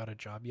haven't got a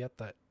job yet,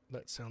 that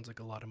sounds like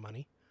a lot of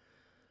money.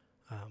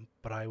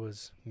 But I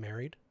was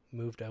married,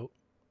 moved out,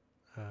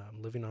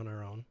 living on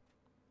our own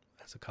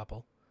as a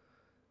couple,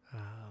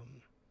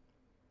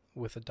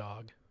 with a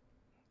dog,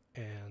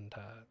 and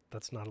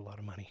that's not a lot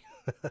of money.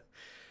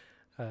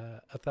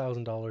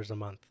 $1,000 a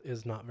month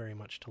is not very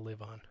much to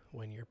live on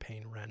when you're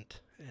paying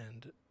rent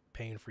and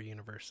paying for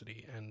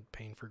university and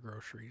paying for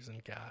groceries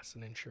and gas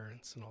and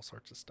insurance and all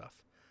sorts of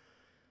stuff.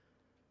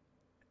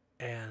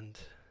 And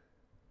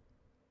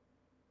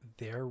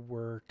there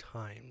were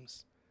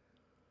times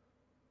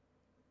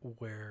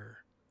where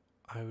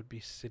I would be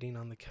sitting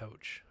on the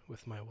couch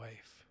with my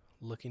wife,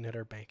 looking at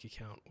our bank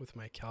account with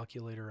my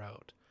calculator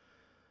out,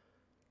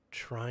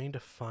 trying to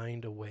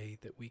find a way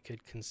that we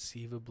could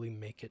conceivably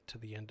make it to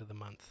the end of the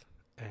month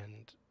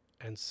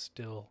and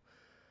still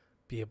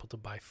be able to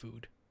buy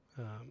food,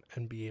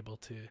 and be able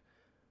to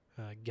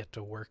get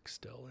to work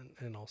still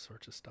and all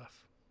sorts of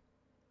stuff.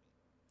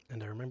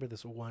 And I remember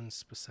this one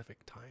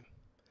specific time.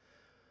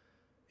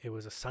 It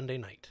was a Sunday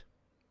night.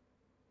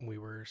 We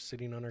were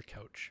sitting on our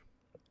couch,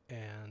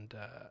 and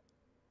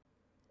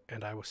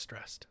I was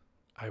stressed.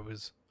 I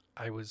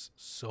was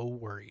so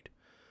worried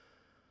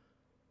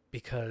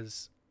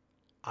because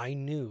I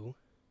knew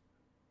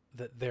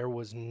that there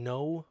was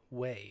no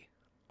way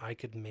I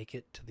could make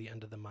it to the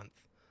end of the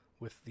month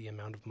with the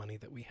amount of money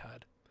that we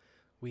had.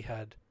 We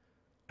had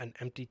an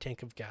empty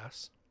tank of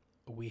gas.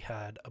 We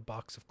had a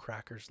box of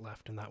crackers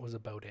left, and that was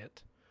about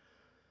it.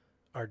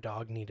 Our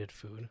dog needed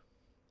food.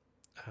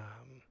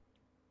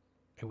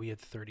 And we had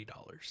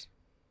 $30.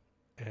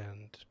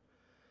 And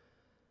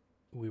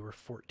we were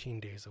 14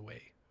 days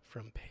away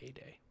from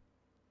payday.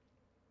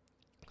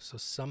 So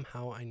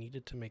somehow I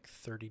needed to make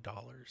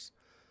 $30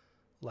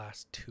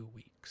 last 2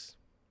 weeks.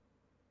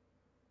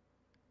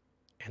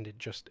 And it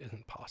just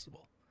isn't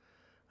possible.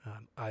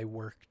 I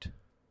worked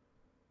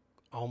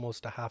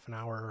almost a half an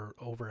hour or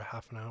over a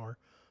half an hour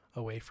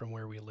away from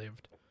where we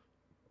lived.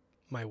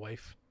 My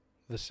wife,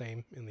 the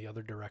same in the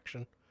other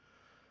direction.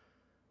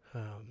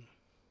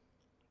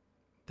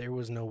 There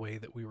was no way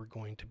that we were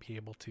going to be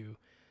able to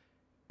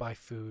buy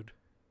food,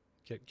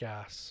 get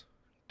gas,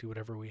 do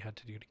whatever we had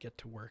to do to get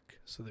to work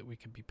so that we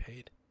could be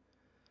paid.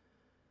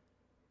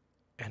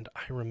 And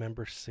I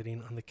remember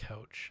sitting on the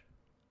couch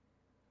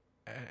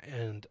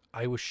and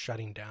I was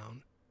shutting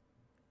down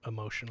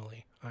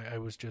emotionally. I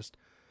was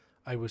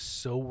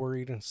so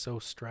worried and so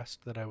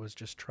stressed that I was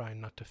just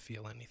trying not to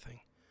feel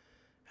anything.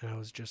 And I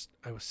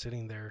was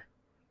sitting there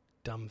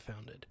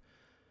dumbfounded.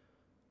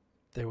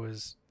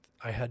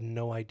 I had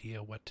no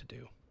idea what to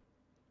do.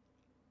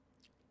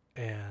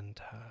 And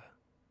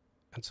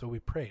so we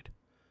prayed,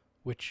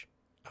 which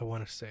I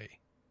want to say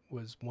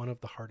was one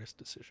of the hardest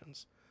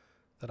decisions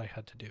that I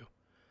had to do.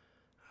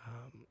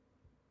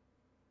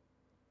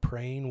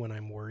 Praying when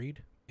I'm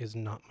worried is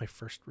not my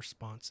first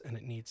response, and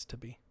it needs to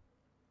be.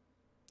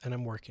 And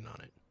I'm working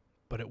on it,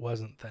 but it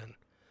wasn't then.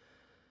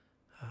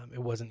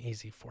 It wasn't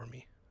easy for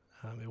me.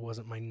 It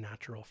wasn't my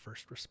natural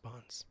first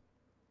response.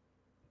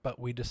 But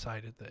we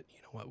decided that,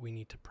 you know what, we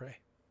need to pray.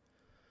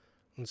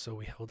 And so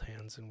we held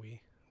hands and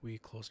we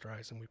closed our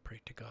eyes and we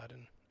prayed to God.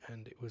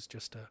 And it was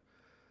just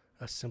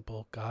a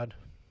simple, God,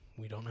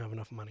 we don't have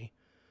enough money.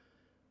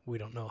 We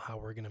don't know how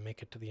we're going to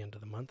make it to the end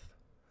of the month.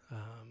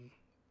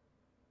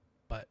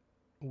 But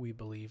we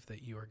believe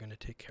that you are going to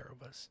take care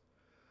of us.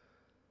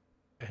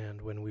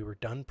 And when we were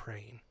done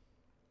praying,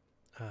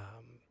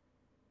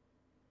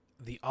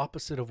 the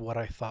opposite of what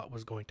I thought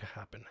was going to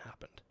happen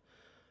happened.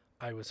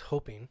 I was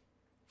hoping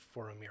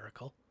for a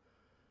miracle.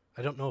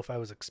 I don't know if I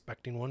was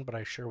expecting one, but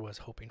I sure was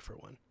hoping for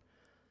one.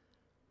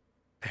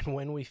 And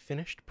when we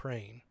finished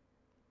praying,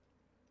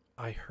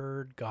 I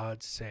heard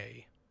God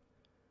say,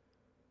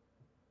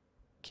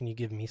 "Can you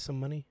give me some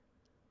money?"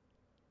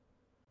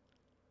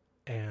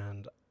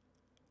 And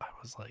I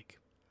was like,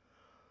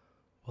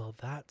 well,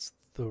 that's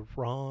the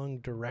wrong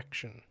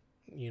direction.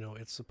 You know,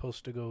 it's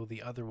supposed to go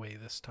the other way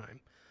this time.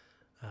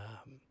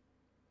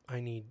 I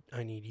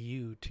need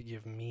you to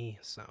give me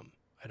some.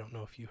 I don't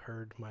know if you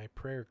heard my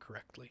prayer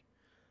correctly.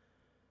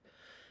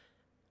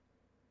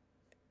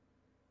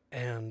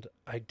 And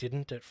I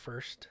didn't at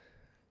first.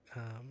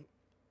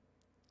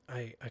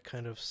 I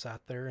kind of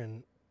sat there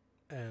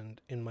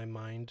and in my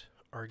mind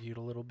argued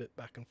a little bit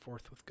back and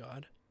forth with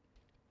God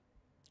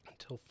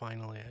until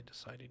finally I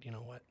decided, you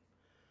know what?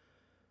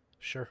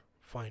 Sure,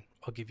 fine,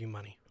 I'll give you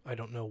money. I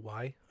don't know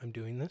why I'm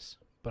doing this,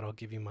 but I'll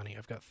give you money.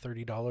 I've got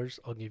 $30,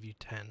 I'll give you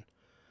 10.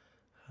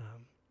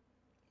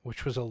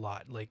 Which was a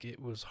lot. Like, it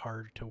was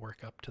hard to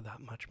work up to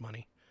that much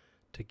money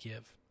to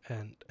give.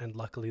 And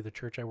luckily the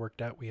church I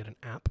worked at, we had an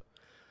app.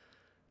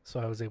 So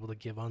I was able to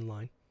give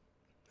online.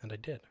 And I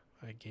did.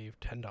 I gave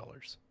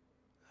 $10.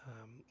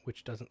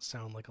 Which doesn't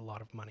sound like a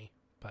lot of money,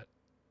 but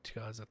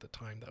to us at the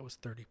time, that was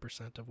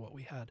 30% of what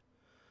we had.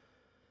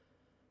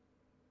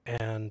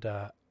 And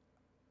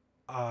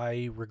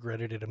I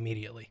regretted it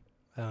immediately.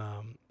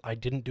 I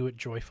didn't do it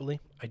joyfully.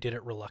 I did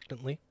it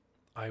reluctantly.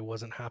 I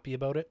wasn't happy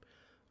about it.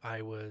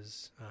 I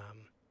was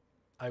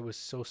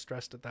so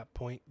stressed at that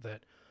point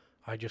that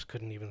I just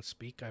couldn't even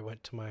speak. I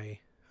went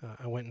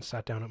and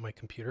sat down at my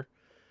computer,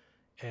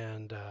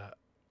 and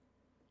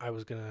I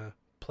was gonna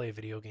play a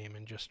video game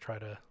and just try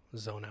to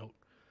zone out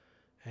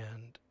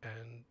and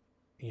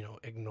you know,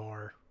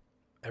 ignore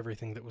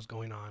everything that was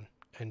going on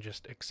and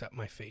just accept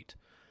my fate.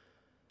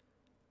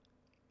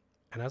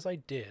 And as I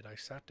did, I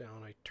sat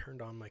down, I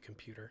turned on my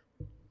computer,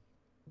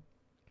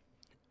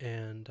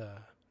 and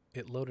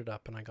it loaded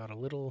up and I got a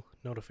little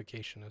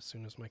notification as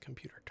soon as my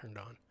computer turned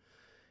on.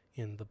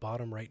 In the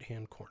bottom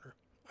right-hand corner,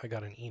 I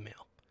got an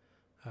email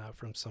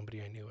from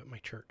somebody I knew at my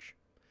church.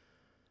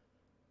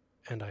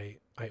 And I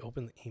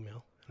opened the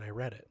email and I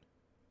read it.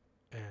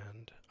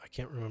 And I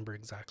can't remember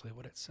exactly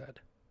what it said,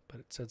 but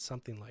it said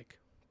something like,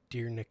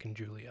 "Dear Nick and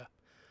Julia,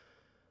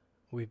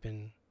 we've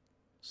been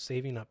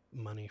saving up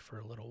money for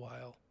a little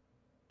while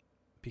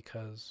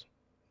because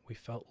we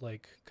felt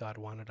like God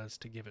wanted us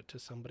to give it to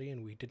somebody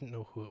and we didn't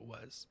know who it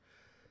was.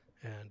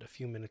 And a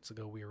few minutes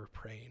ago we were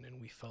praying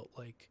and we felt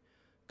like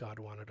God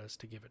wanted us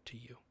to give it to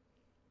you."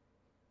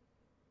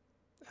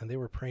 And they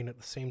were praying at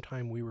the same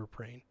time we were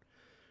praying.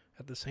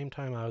 At the same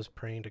time I was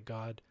praying to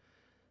God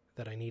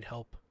that I need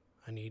help.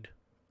 I need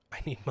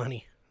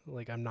money.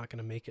 Like, I'm not going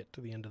to make it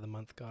to the end of the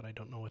month. God, I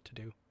don't know what to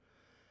do.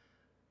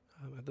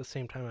 At the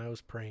same time I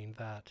was praying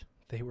that,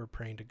 they were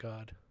praying to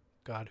God,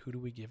 "God, who do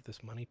we give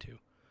this money to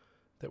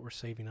that we're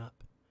saving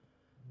up?"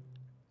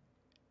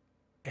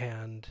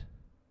 And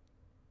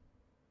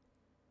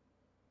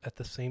at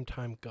the same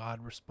time,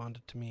 God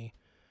responded to me,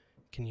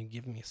 "Can you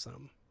give me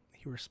some?"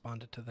 He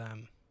responded to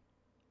them,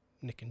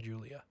 "Nick and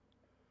Julia."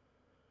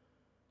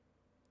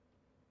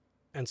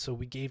 And so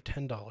we gave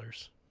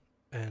 $10,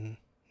 and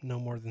no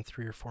more than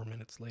 3 or 4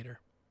 minutes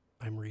later,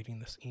 I'm reading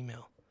this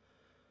email.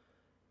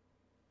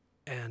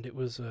 And it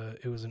was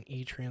an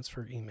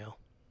e-transfer email.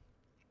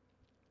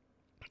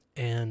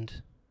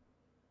 And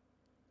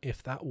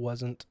if that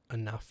wasn't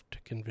enough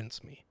to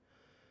convince me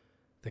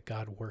that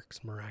God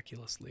works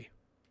miraculously,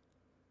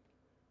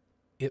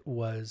 it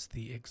was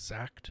the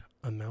exact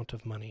amount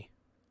of money,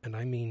 and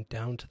I mean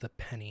down to the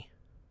penny,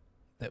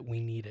 that we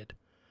needed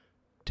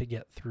to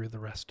get through the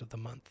rest of the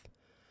month.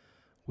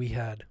 We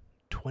had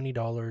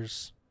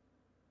 $20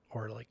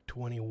 or like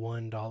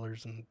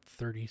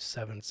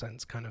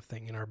 $21.37 kind of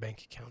thing in our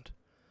bank account.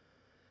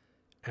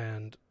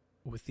 And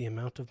with the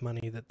amount of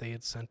money that they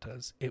had sent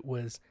us, it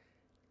was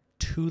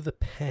to the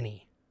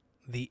penny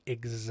the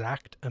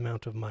exact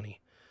amount of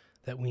money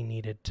that we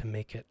needed to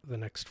make it the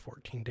next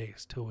 14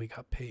 days till we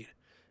got paid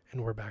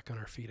and we're back on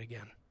our feet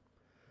again.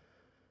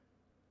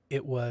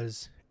 It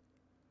was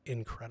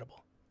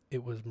incredible.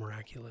 It was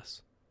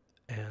miraculous.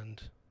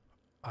 And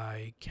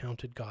I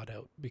counted God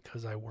out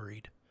because I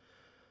worried.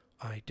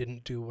 I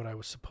didn't do what I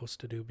was supposed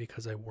to do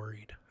because I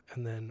worried.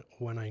 And then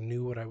when I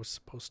knew what I was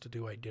supposed to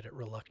do, I did it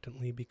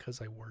reluctantly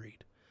because I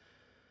worried.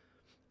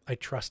 I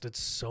trusted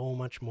so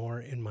much more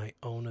in my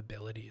own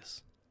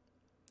abilities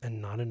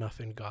and not enough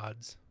in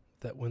God's,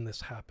 that when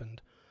this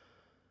happened,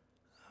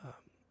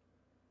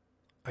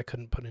 I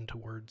couldn't put into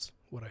words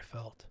what I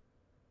felt.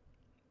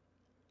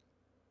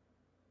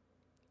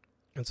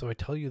 And so I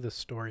tell you this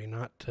story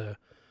not to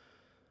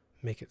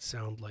make it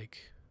sound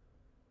like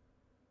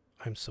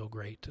I'm so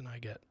great and I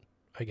get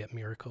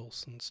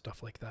miracles and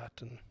stuff like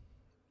that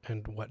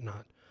and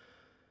whatnot,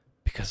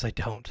 because I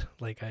don't.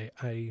 Like,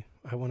 I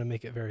want to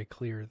make it very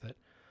clear that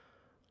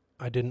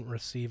I didn't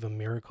receive a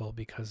miracle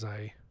because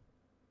I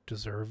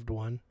deserved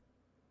one.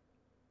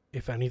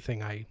 If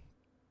anything, I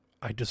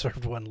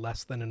deserved one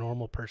less than a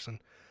normal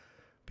person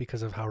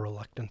because of how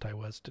reluctant I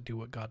was to do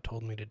what God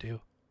told me to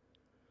do.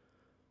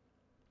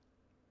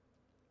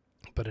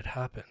 But it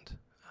happened.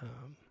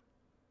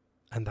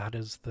 And that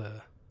is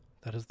the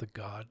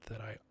God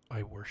that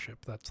I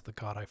worship. That's the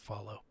God I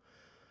follow.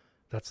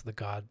 That's the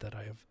God that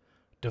I have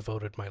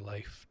devoted my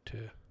life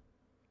to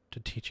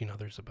teaching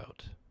others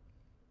about.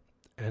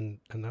 And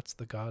that's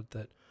the God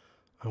that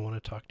I want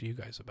to talk to you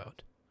guys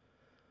about.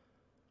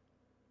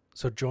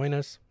 So join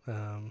us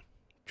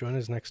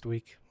next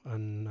week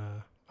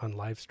on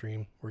live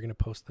stream. We're going to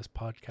post this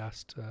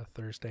podcast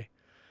Thursday.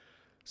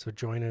 So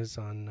join us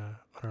on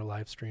our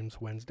live streams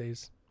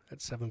Wednesdays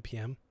at 7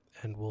 p.m.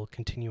 and we'll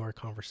continue our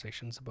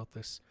conversations about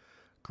this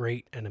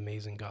great and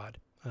amazing God.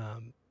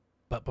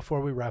 But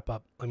before we wrap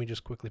up, let me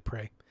just quickly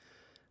pray,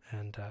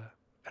 and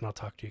I'll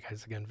talk to you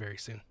guys again very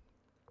soon.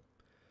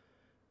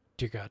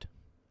 Dear God,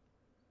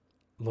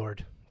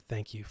 Lord,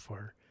 thank you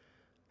for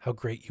how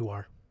great you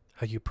are,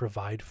 how you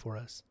provide for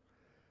us.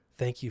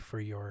 Thank you for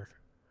your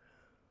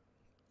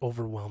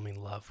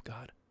overwhelming love,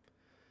 God.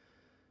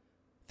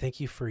 Thank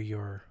you for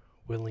your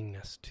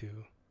willingness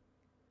to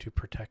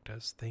protect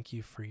us. Thank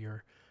you for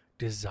your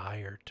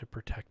desire to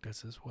protect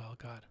us as well,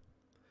 God.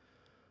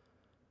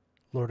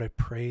 Lord, I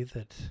pray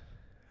that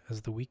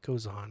as the week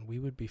goes on, we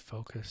would be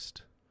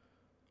focused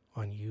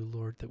on you,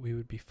 Lord, that we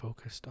would be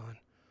focused on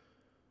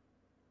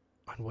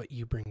what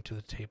you bring to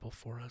the table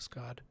for us,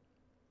 God.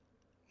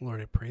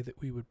 Lord, I pray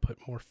that we would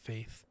put more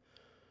faith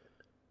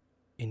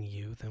in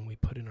you than we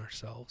put in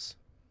ourselves.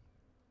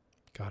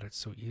 God, it's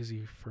so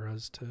easy for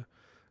us to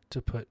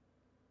put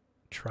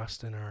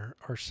trust in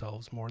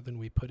ourselves more than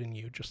we put in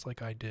you, just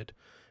like I did,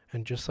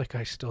 and just like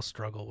I still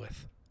struggle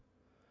with.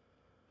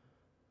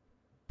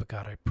 But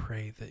God, I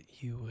pray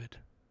that you would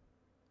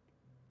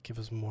give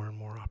us more and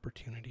more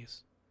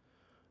opportunities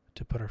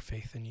to put our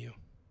faith in you.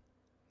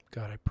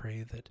 God, I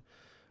pray that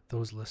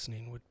those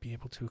listening would be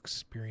able to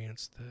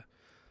experience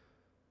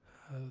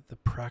the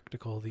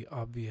practical, the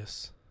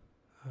obvious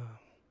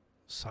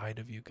side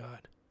of you,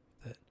 God,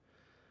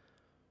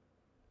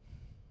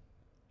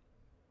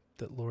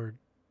 that, Lord,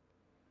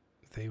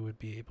 they would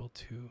be able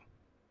to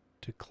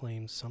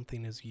claim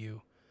something as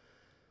you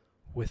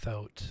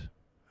without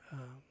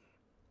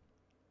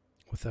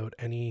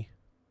any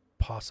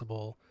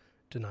possible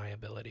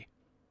deniability.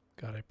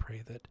 God, I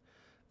pray that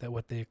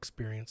what they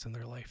experience in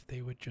their life,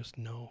 they would just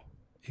know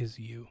is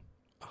you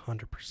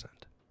 100%.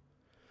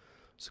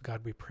 So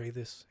God, we pray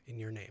this in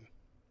your name.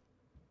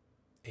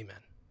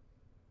 Amen.